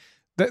about, but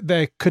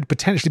there could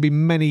potentially be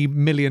many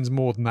millions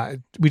more than that.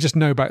 We just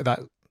know about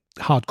that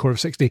hardcore of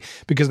 60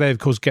 because they of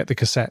course get the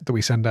cassette that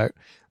we send out.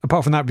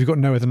 Apart from that, we've got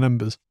no other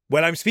numbers.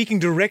 Well, I'm speaking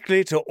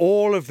directly to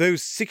all of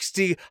those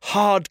 60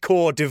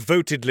 hardcore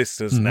devoted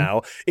listeners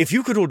now. If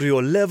you could all do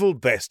your level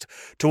best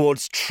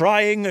towards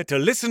trying to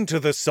listen to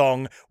the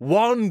song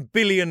 1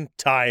 billion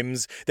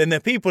times, then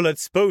the people at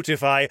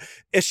Spotify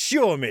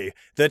assure me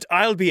that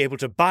I'll be able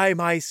to buy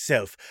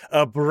myself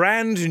a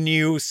brand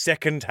new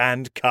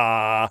second-hand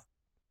car.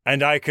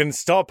 And I can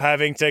stop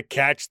having to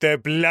catch the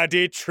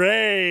bloody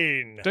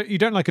train. You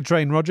don't like a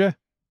train, Roger?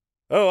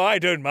 Oh, I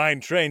don't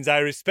mind trains. I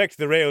respect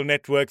the rail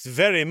networks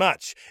very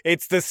much.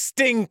 It's the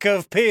stink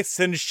of piss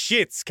and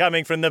shits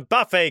coming from the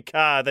buffet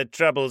car that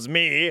troubles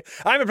me.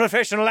 I'm a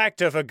professional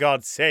actor, for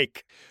God's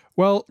sake.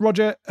 Well,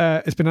 Roger,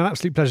 it's been an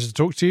absolute pleasure to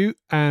talk to you,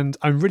 and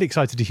I'm really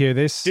excited to hear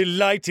this.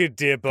 Delighted,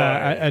 dear boy.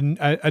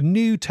 A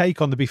new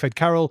take on the Beefhead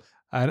Carol,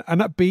 an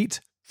upbeat,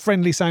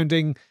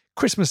 friendly-sounding,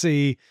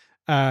 Christmassy,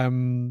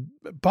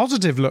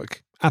 positive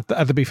look at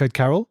the Beefhead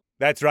Carol.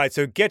 That's right,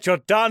 so get your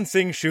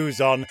dancing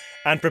shoes on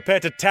and prepare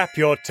to tap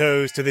your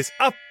toes to this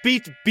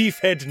upbeat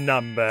Beefhead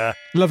number.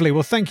 Lovely.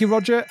 Well, thank you,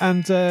 Roger,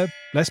 and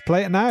let's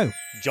play it now.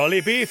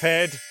 Jolly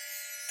Beefhead.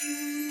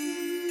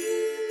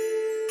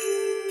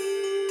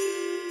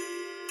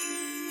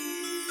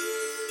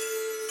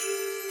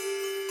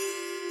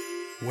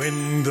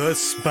 When the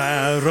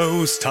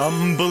sparrows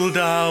tumble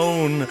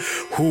down,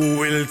 who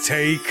will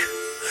take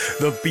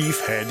the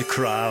Beefhead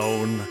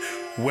crown?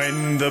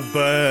 When the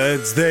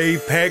birds, they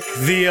peck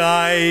the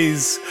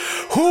eyes,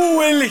 who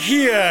will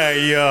hear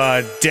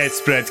your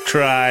desperate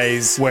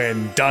cries?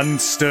 When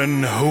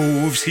Dunstan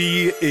hooves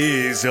he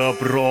is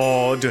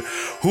abroad,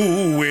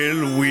 who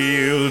will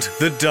wield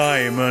the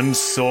diamond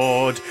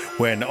sword?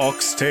 When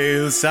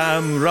Oxtail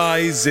Sam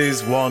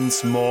rises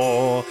once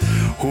more,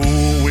 who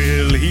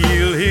will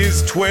heal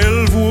his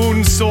 12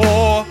 wounds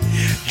sore?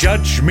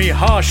 Judge me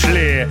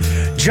harshly,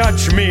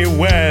 judge me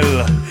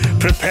well,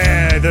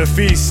 prepare the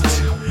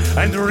feast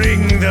and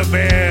ring the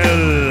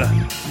bell.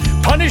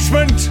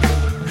 Punishment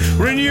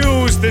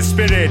renews the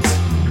spirit,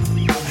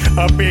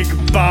 a big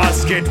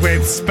basket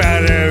with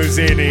sparrows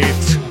in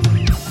it.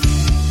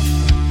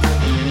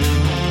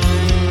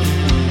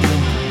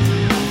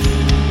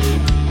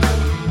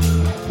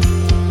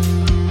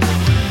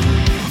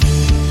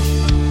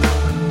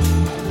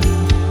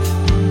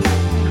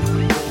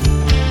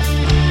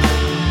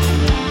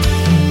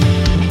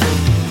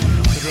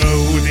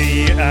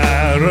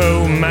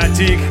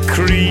 Aromatic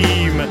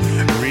cream,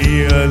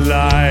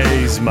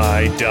 realize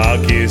my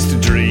darkest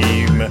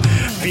dream.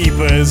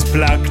 Peepers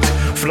plucked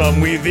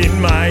from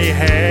within my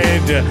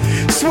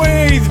head,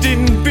 swathed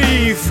in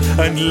beef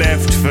and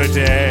left for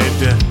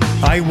dead.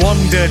 I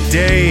wander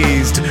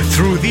dazed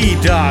through the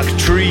dark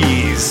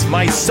trees,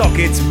 my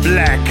sockets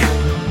black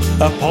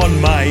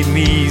upon my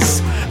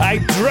knees. I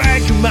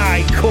drag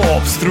my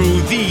corpse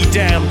through the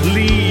damp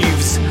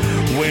leaves,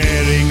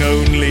 wearing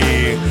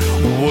only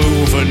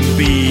woven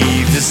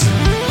beads.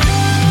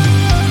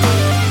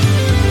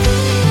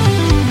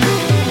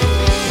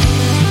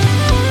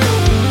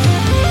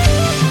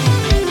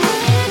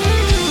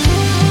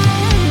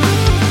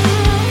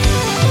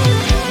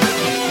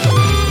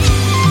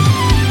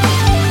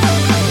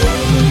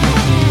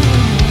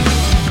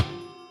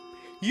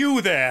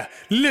 You there,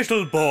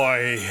 little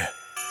boy.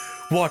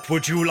 What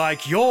would you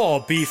like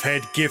your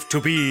Beefhead gift to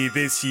be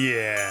this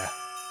year?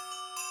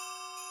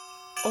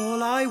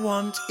 All I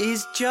want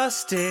is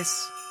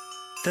justice,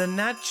 the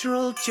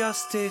natural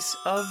justice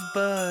of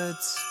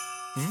birds.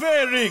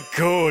 Very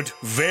good,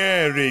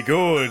 very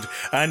good.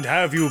 And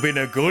have you been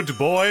a good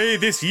boy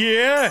this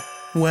year?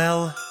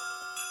 Well,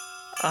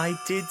 I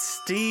did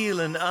steal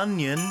an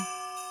onion.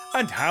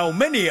 And how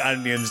many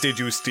onions did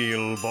you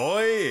steal,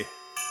 boy?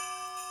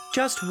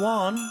 Just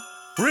one.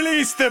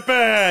 Release the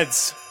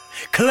birds!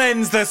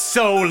 Cleanse the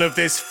soul of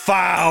this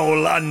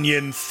foul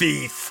onion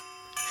thief!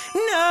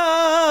 No!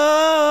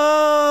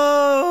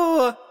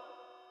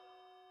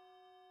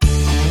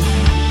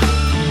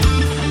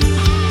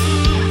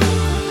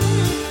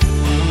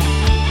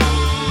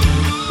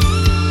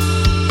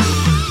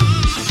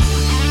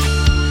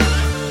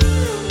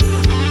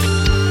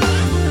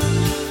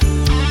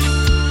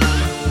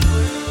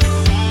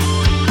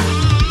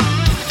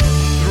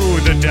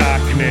 Through the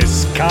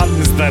darkness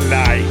comes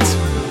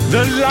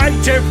the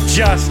light of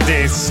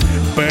justice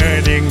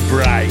burning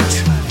bright.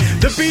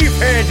 The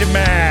Beefhead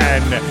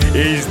Man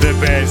is the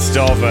best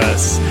of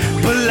us,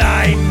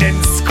 blind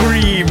and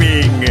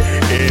screaming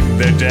in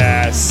the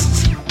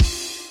dust.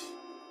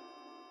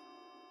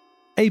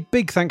 A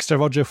big thanks to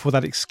Roger for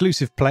that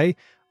exclusive play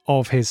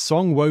of his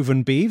song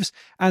Woven Beeves.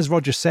 As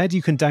Roger said,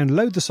 you can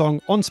download the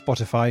song on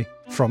Spotify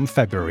from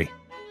February.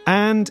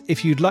 And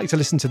if you'd like to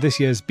listen to this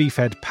year's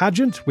Beefhead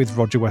pageant with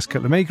Roger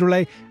Westcott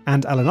Lemaigrelais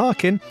and Alan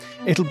Arkin,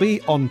 it'll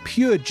be on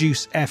Pure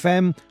Juice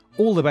FM,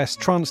 all the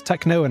best trance,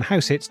 techno and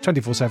house hits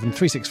 24/7,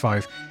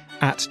 365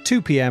 at 2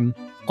 p.m.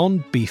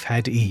 on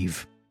Beefhead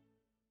Eve.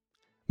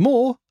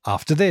 More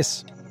after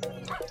this.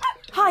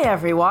 Hi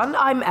everyone,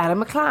 I'm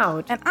Ella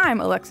McLeod. And I'm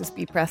Alexis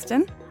B.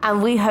 Preston.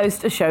 And we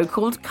host a show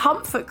called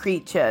Comfort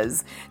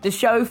Creatures, the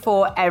show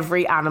for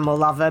every animal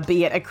lover,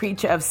 be it a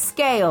creature of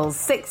scales,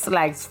 6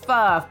 legs,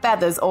 fur,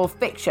 feathers, or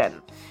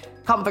fiction.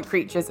 Comfort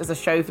Creatures is a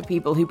show for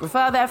people who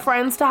prefer their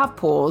friends to have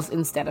paws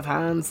instead of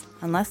hands.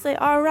 Unless they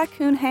are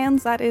raccoon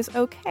hands, that is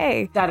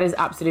okay. That is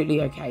absolutely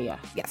okay, yeah.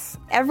 Yes.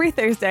 Every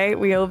Thursday,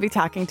 we will be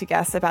talking to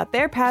guests about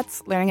their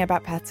pets, learning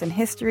about pets in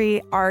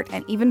history, art,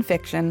 and even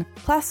fiction.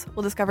 Plus,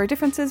 we'll discover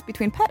differences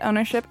between pet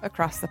ownership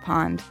across the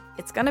pond.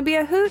 It's gonna be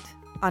a hoot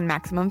on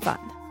Maximum Fun.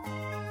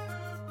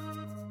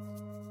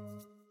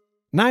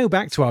 Now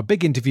back to our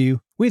big interview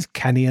with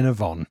Kenny and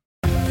Yvonne.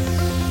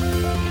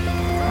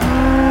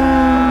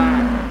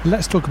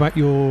 Let's talk about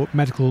your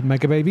medical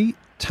mega baby,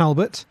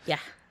 Talbot. Yeah.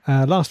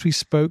 Last we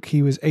spoke,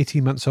 he was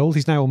 18 months old.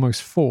 He's now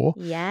almost 4.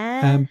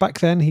 Yeah.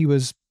 Back then, he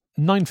was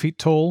 9 feet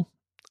tall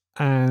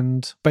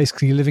and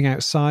basically living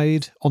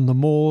outside on the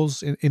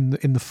moors in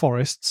the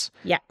forests.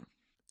 Yeah.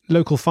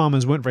 Local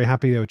farmers weren't very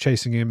happy. They were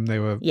chasing him. They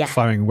were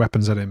firing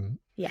weapons at him,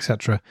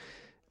 etc.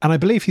 And I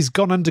believe he's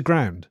gone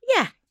underground.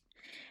 Yeah.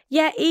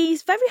 Yeah,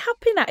 he's very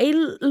happy now. He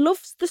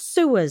loves the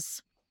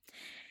sewers.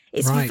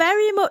 It's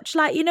very much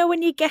like, you know,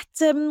 when you get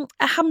a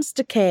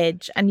hamster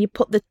cage and you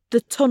put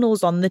the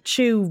tunnels on, the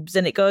tubes,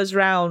 and it goes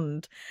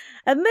round.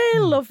 And they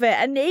love it.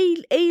 And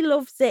he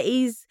loves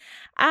it.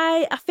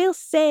 I feel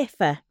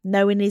safer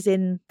knowing he's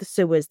in the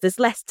sewers. There's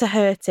less to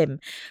hurt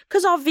him.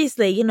 Because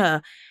obviously, you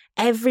know,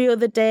 every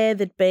other day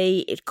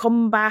he'd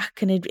come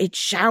back and he'd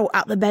shout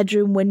at the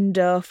bedroom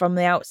window from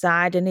the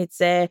outside and he'd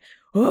say,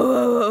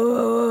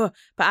 "Oh,"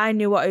 but I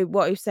knew what he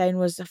was saying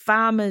was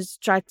farmers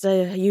tried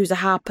to use a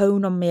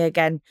harpoon on me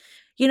again.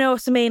 You know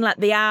what I mean? Like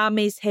the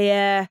army's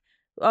here.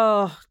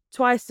 Oh,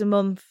 twice a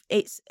month.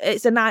 It's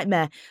a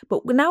nightmare.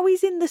 But now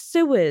he's in the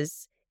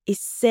sewers,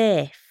 he's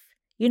safe.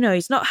 You know,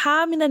 he's not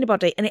harming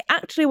anybody, and it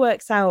actually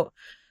works out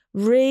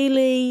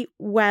really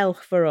well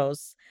for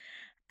us.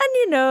 And,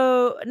 you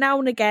know, now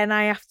and again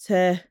I have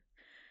to,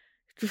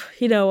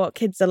 you know what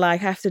kids are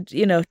like, I have to,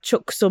 you know,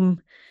 chuck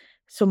some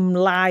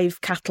live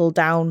cattle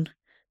down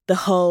the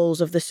holes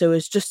of the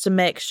sewers just to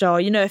make sure,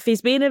 you know, if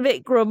he's been a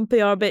bit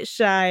grumpy or a bit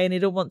shy and he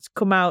don't want to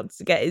come out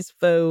to get his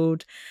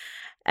food.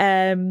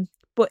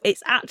 But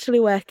it's actually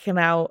working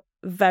out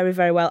very,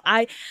 very well.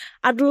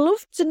 I'd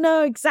love to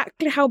know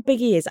exactly how big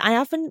he is. I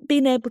haven't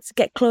been able to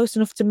get close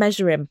enough to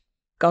measure him.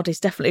 God, he's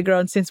definitely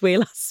grown since we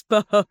last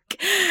spoke.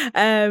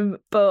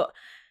 But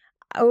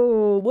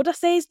would I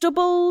say he's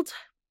doubled?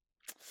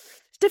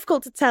 It's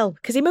difficult to tell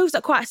because he moves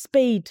at quite a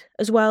speed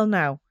as well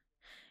now.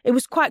 It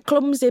was quite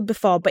clumsy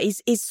before, but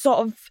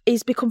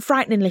he's become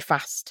frighteningly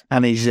fast.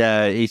 And he's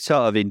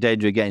sort of in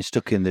danger of getting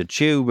stuck in the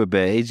tube a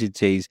bit, isn't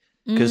he?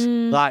 Because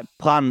like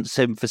plants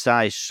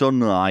emphasise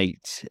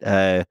sunlight,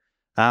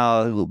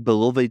 our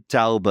beloved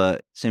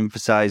Talbot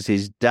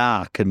emphasises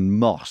dark and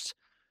moss.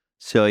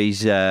 So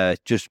he's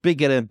just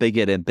bigger and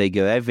bigger and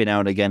bigger. Every now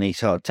and again he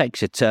sort of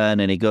takes a turn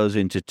and he goes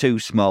into too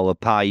small a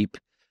pipe.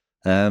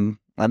 And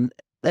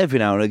every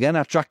now and again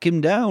I track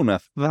him down. I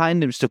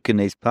find him stuck in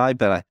his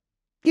pipe and I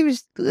give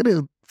his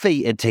little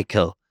feet a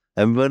tickle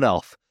and run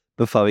off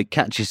before he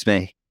catches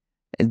me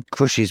and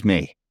crushes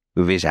me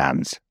with his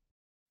hands.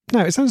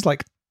 Now, it sounds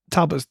like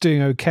Talbot's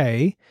doing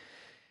okay.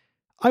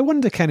 I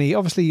wonder, Kenny,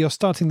 obviously you're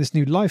starting this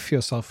new life for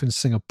yourself in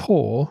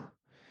Singapore.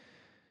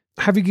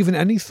 Have you given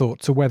any thought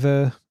to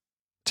whether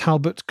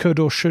Talbot could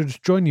or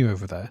should join you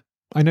over there?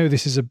 I know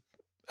this is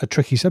a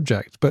tricky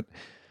subject, but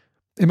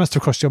it must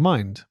have crossed your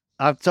mind.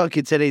 I'm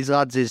talking to these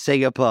lads in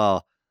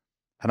Singapore,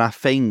 and I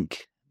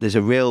think there's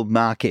a real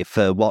market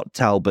for what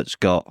Talbot's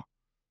got.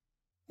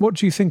 What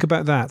do you think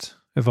about that,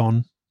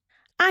 Yvonne?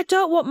 I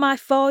don't want my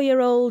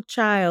 4-year-old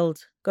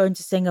child going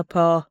to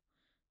Singapore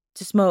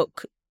to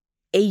smoke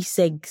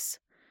e-cigs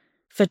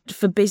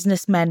for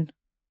businessmen.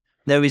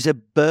 There is a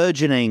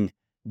burgeoning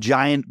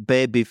giant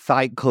baby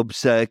fight club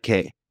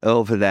circuit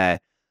over there.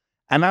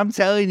 And I'm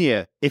telling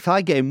you, if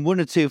I get him 1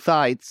 or 2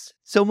 fights,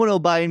 someone will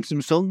buy him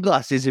some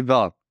sunglasses,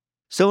 Yvonne.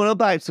 Someone will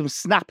buy him some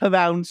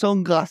snap-around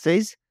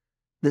sunglasses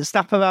that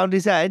snap around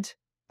his head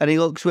and he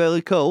looks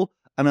really cool,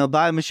 and he'll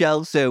buy him a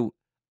shell suit.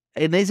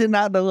 And isn't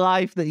that the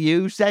life that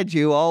you said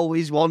you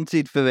always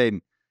wanted for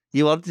him?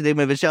 You wanted him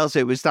with a shell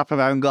suit with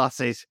snap-around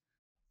glasses.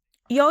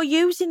 You're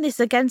using this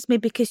against me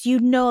because you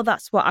know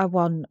that's what I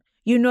want.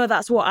 You know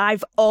that's what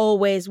I've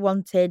always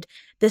wanted.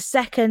 The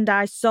second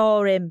I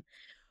saw him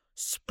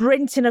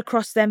sprinting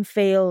across them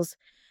fields,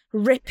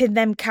 ripping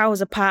them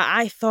cows apart,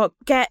 I thought,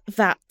 get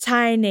that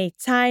tiny,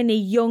 tiny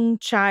young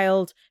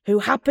child who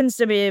happens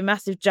to be a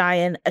massive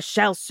giant, a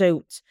shell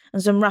suit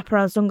and some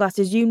wraparound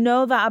sunglasses. You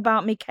know that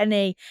about me,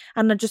 Kenny,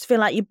 and I just feel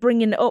like you're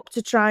bringing it up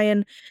to try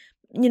and,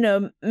 you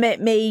know,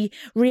 make me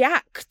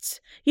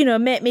react, you know,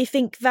 make me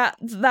think that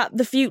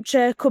the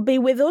future could be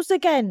with us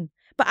again.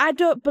 But I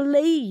don't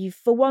believe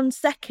for 1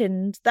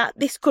 second that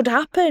this could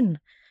happen.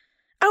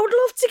 I would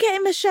love to get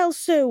him a shell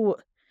suit.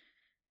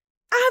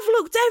 I've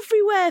looked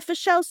everywhere for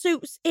shell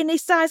suits in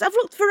his size. I've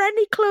looked for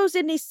any clothes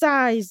in his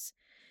size.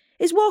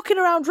 He's walking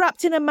around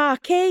wrapped in a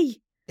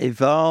marquee.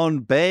 Yvonne,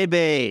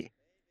 baby.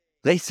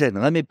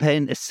 Listen, let me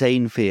paint a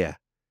scene for you.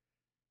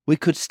 We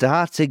could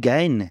start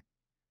again.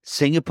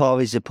 Singapore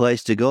is the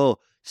place to go.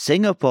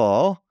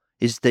 Singapore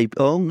is the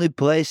only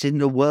place in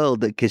the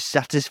world that can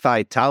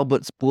satisfy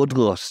Talbot's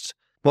bloodlust.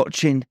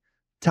 Watching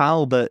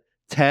Talbot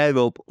tear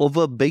up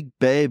other big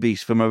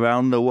babies from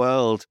around the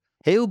world.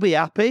 He'll be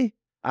happy.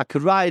 I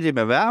could ride him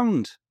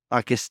around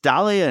like a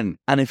stallion.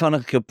 And if I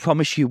could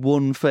promise you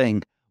one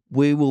thing,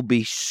 we will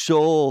be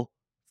so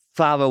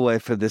far away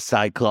from the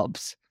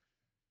Cyclops.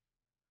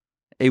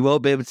 He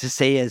won't be able to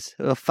see us.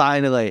 Well,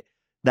 finally,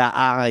 that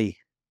eye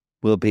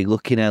will be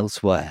looking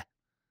elsewhere.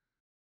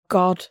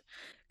 God,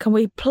 can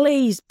we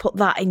please put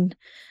that in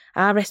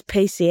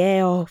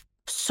RSPCA or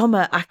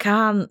something? I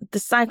can't. The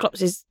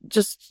Cyclops is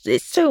just,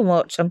 it's too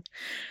much. I'm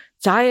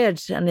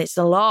tired and it's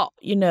a lot,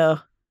 you know.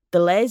 The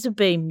laser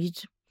beam,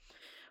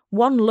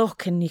 one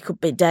look and you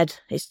could be dead.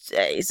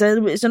 It's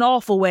an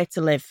awful way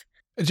to live.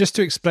 Just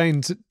to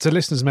explain to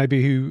listeners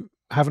maybe who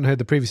haven't heard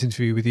the previous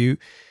interview with you,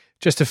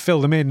 just to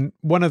fill them in,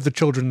 one of the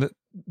children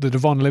that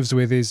Yvonne lives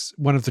with is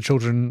one of the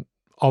children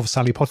of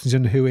Sally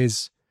Pottington, who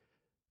is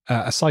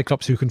a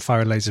Cyclops who can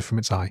fire a laser from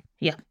its eye.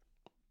 Yeah.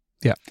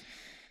 Yeah.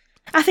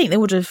 I think they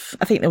would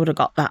have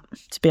got that,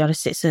 to be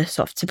honest. It's a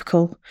sort of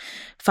typical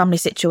family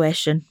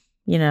situation,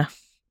 you know.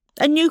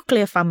 A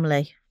nuclear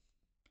family,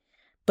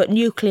 but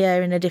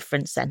nuclear in a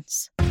different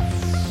sense.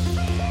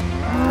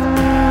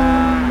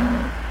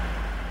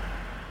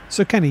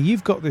 So, Kenny,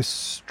 you've got this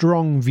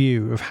strong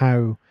view of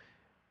how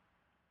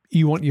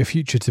you want your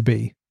future to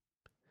be.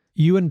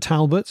 You and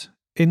Talbot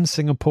in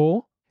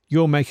Singapore,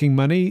 you're making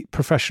money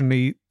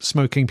professionally,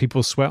 smoking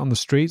people's sweat on the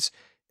streets.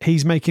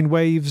 He's making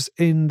waves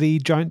in the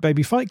Giant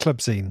Baby Fight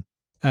Club scene.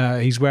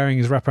 He's wearing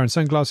his wraparound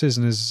sunglasses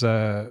and his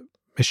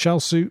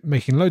Michelle suit,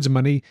 making loads of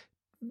money.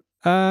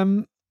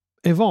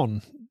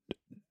 Yvonne,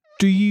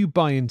 do you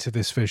buy into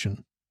this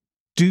vision?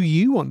 Do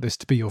you want this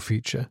to be your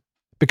future?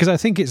 Because I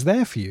think it's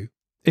there for you,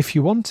 if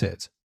you want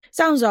it.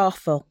 Sounds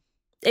awful.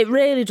 It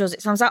really does.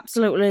 It sounds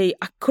absolutely...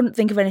 I couldn't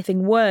think of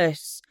anything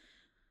worse,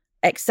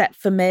 except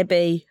for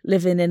maybe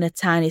living in a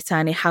tiny,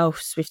 tiny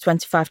house with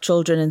 25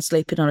 children and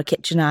sleeping on a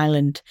kitchen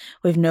island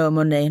with no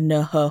money and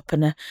no hope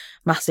and a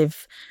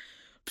massive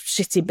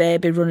shitty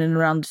baby running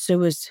around the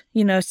sewers.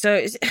 You know,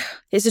 so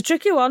it's a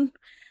tricky one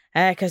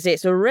because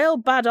it's a real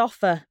bad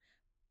offer,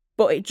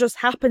 but it just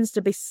happens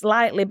to be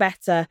slightly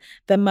better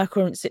than my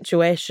current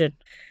situation.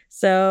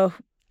 So...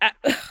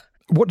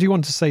 What do you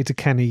want to say to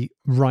Kenny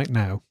right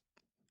now?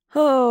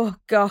 Oh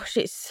gosh,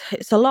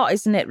 it's a lot,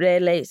 isn't it?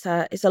 Really, it's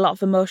a lot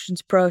of emotion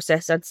to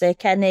process. I'd say,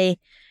 Kenny,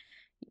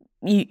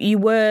 you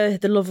were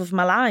the love of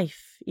my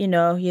life. You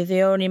know, you're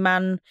the only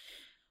man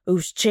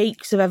whose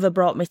cheeks have ever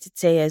brought me to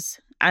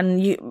tears,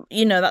 and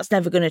you know that's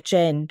never going to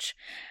change.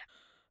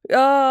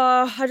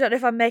 Oh, I don't know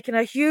if I'm making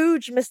a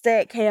huge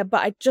mistake here,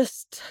 but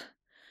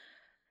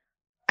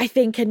I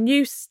think a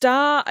new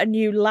start, a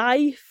new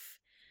life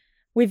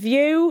with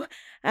you.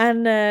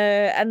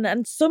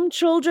 And some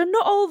children,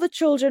 not all the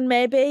children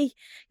maybe,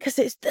 because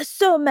there's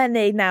so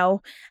many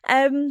now.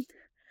 I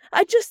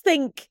just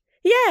think,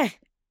 yeah,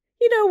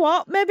 you know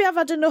what? Maybe I've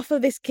had enough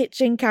of this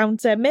kitchen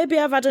counter. Maybe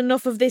I've had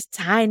enough of this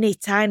tiny,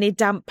 tiny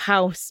damp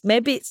house.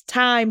 Maybe it's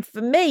time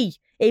for me,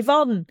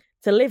 Yvonne,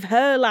 to live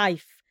her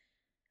life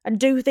and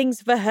do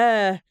things for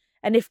her.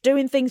 And if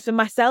doing things for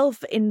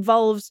myself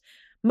involves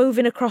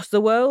moving across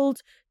the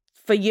world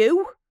for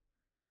you,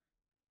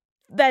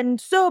 then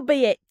so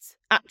be it.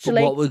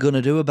 Actually, but what we're going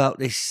to do about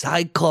this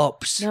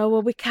Cyclops? No,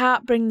 well, we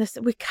can't bring the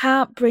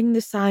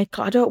Cyclops.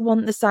 I don't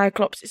want the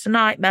Cyclops. It's a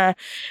nightmare.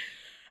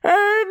 All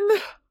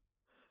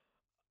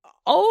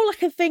I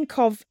can think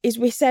of is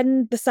we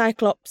send the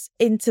Cyclops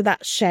into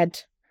that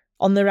shed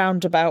on the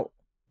roundabout.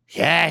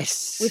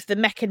 Yes. With the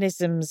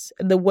mechanisms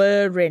and the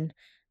whirring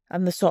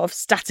and the sort of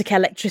static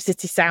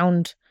electricity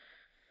sound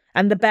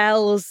and the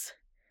bells.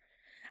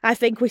 I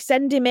think we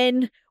send him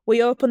in,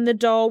 we open the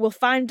door, we'll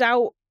find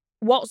out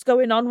what's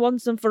going on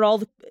once and for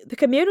all. The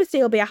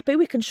community will be happy.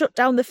 We can shut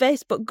down the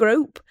Facebook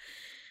group.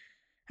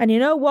 And you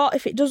know what?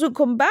 If it doesn't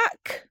come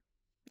back,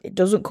 it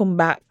doesn't come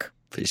back.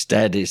 If it's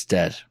dead, it's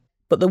dead.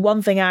 But the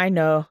one thing I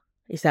know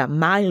is that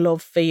my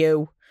love for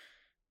you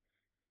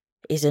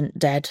isn't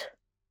dead.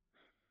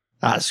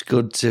 That's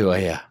good to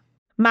hear.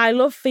 My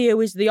love for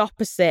you is the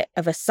opposite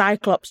of a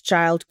Cyclops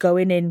child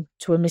going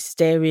into a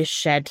mysterious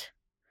shed.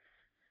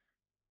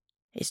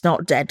 It's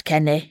not dead,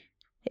 Kenny.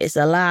 It's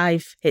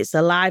alive. It's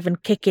alive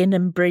and kicking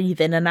and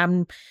breathing,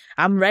 and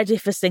I'm ready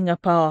for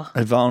Singapore.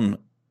 Yvonne,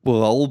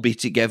 we'll all be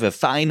together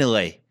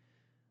finally,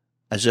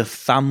 as a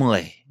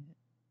family,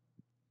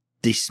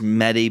 this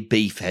merry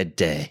Beefhead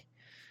Day.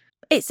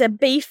 It's a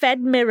Beefhead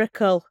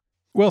miracle.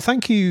 Well,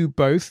 thank you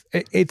both.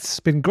 It's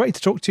been great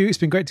to talk to you. It's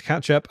been great to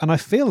catch up, and I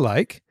feel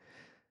like,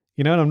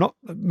 you know, and I'm not,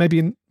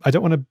 I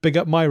don't want to big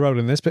up my role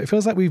in this, but it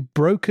feels like we've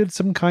brokered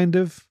some kind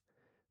of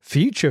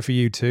future for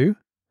you two.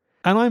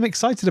 And I'm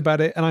excited about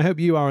it, and I hope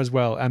you are as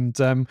well. And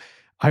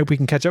I hope we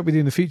can catch up with you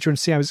in the future and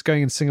see how it's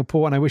going in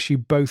Singapore. And I wish you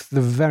both the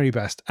very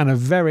best and a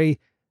very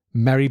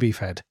merry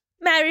Beefhead.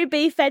 Merry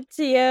Beefhead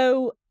to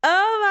you.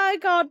 Oh my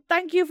God,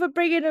 thank you for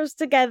bringing us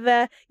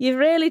together. You've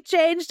really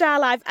changed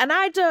our life. And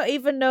I don't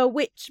even know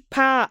which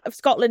part of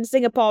Scotland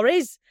Singapore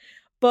is,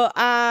 but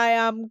I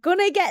am going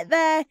to get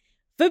there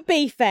for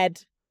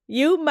Beefhead.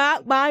 You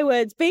mark my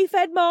words.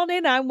 Beefhead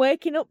morning, I'm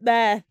waking up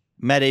there.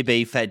 Merry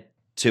Beefhead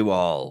to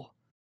all.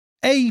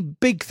 A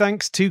big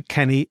thanks to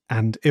Kenny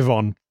and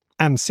Yvonne.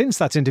 And since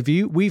that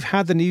interview, we've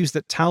had the news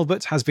that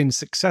Talbot has been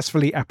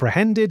successfully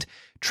apprehended,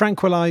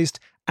 tranquilised,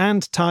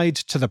 and tied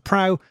to the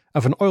prow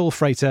of an oil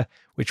freighter,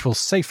 which will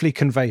safely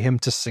convey him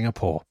to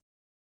Singapore.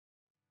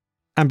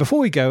 And before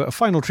we go, a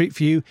final treat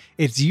for you.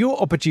 It's your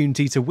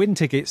opportunity to win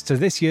tickets to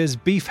this year's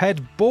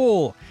Beefhead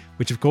Ball,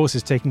 which of course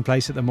is taking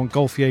place at the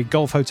Montgolfier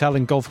Golf Hotel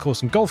and Golf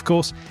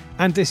Course,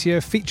 and this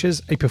year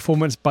features a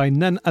performance by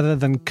none other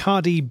than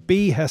Cardi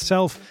B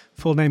herself,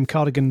 full name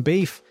Cardigan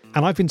Beef,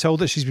 and I've been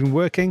told that she's been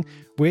working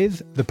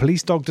with the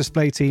police dog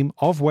display team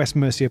of West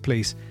Mercia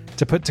Police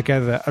to put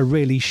together a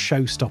really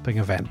show-stopping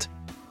event.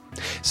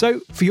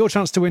 So, for your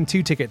chance to win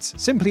 2 tickets,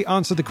 simply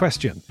answer the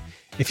question.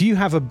 If you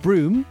have a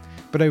broom,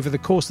 but over the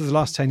course of the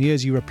last 10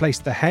 years you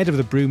replaced the head of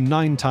the broom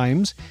 9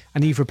 times,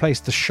 and you've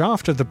replaced the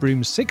shaft of the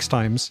broom 6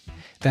 times,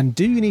 then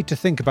do you need to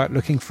think about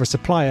looking for a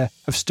supplier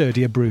of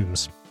sturdier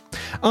brooms?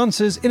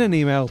 Answers in an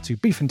email to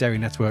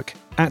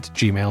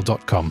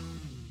beefanddairynetwork@gmail.com.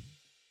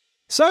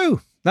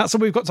 So, that's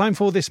all we've got time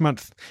for this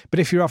month. But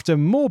if you're after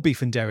more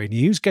Beef and Dairy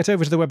news, get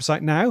over to the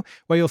website now,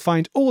 where you'll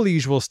find all the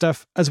usual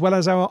stuff, as well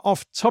as our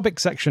off-topic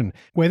section,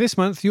 where this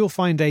month you'll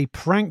find a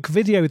prank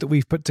video that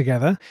we've put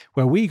together,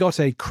 where we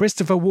got a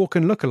Christopher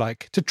Walken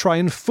lookalike to try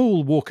and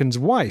fool Walken's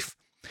wife.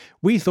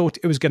 We thought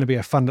it was going to be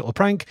a fun little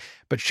prank,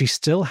 but she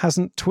still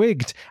hasn't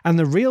twigged, and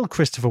the real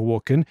Christopher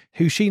Walken,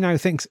 who she now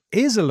thinks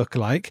is a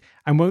lookalike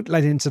and won't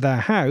let into their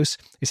house,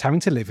 is having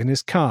to live in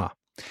his car.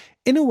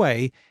 In a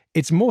way,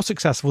 it's more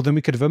successful than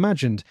we could have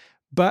imagined.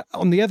 But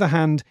on the other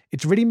hand,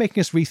 it's really making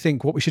us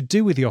rethink what we should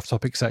do with the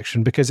off-topic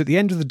section, because at the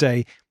end of the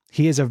day,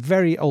 he is a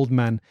very old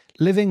man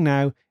living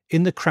now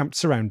in the cramped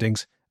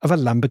surroundings of a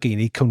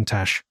Lamborghini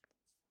Countach.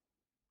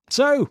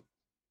 So,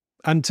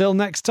 until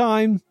next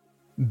time,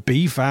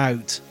 beef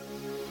out.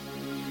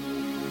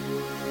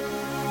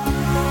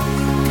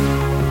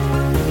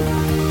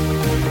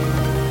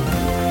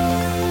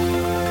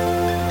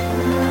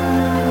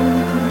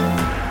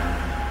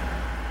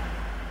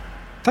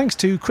 Thanks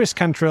to Chris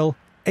Cantrill,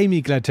 Amy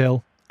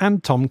Gledhill,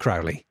 and Tom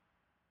Crowley.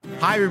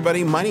 Hi,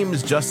 everybody. My name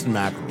is Justin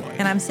McElroy.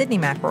 And I'm Sydney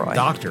McElroy.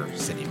 Dr.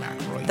 Sydney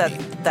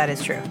McElroy. That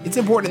is true. It's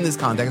important in this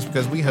context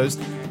because we host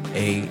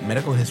a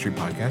medical history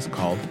podcast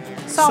called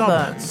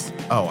Sawbones.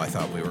 Oh, I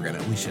thought we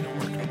should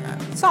have worked on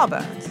that.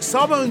 Sawbones.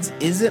 Sawbones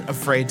isn't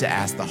afraid to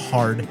ask the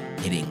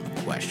hard-hitting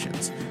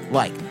questions,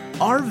 like,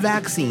 are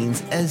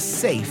vaccines as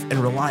safe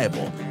and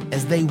reliable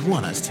as they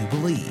want us to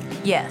believe?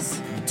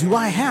 Yes. Do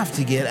I have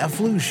to get a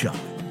flu shot?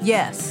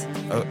 Yes.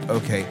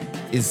 Okay.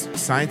 Is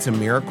science a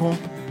miracle?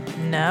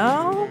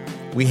 No.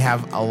 We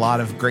have a lot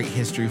of great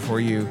history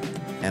for you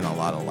and a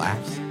lot of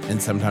laughs.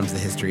 And sometimes the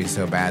history is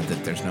so bad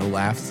that there's no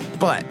laughs.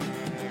 But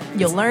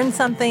you'll learn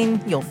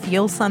something. You'll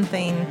feel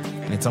something.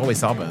 And it's always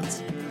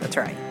Sawbones. That's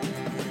right.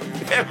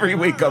 Every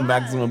week on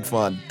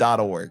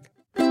MaximumFun.org.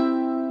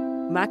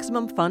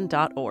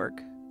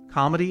 MaximumFun.org.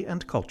 Comedy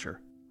and culture.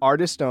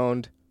 Artist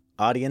owned.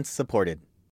 Audience supported.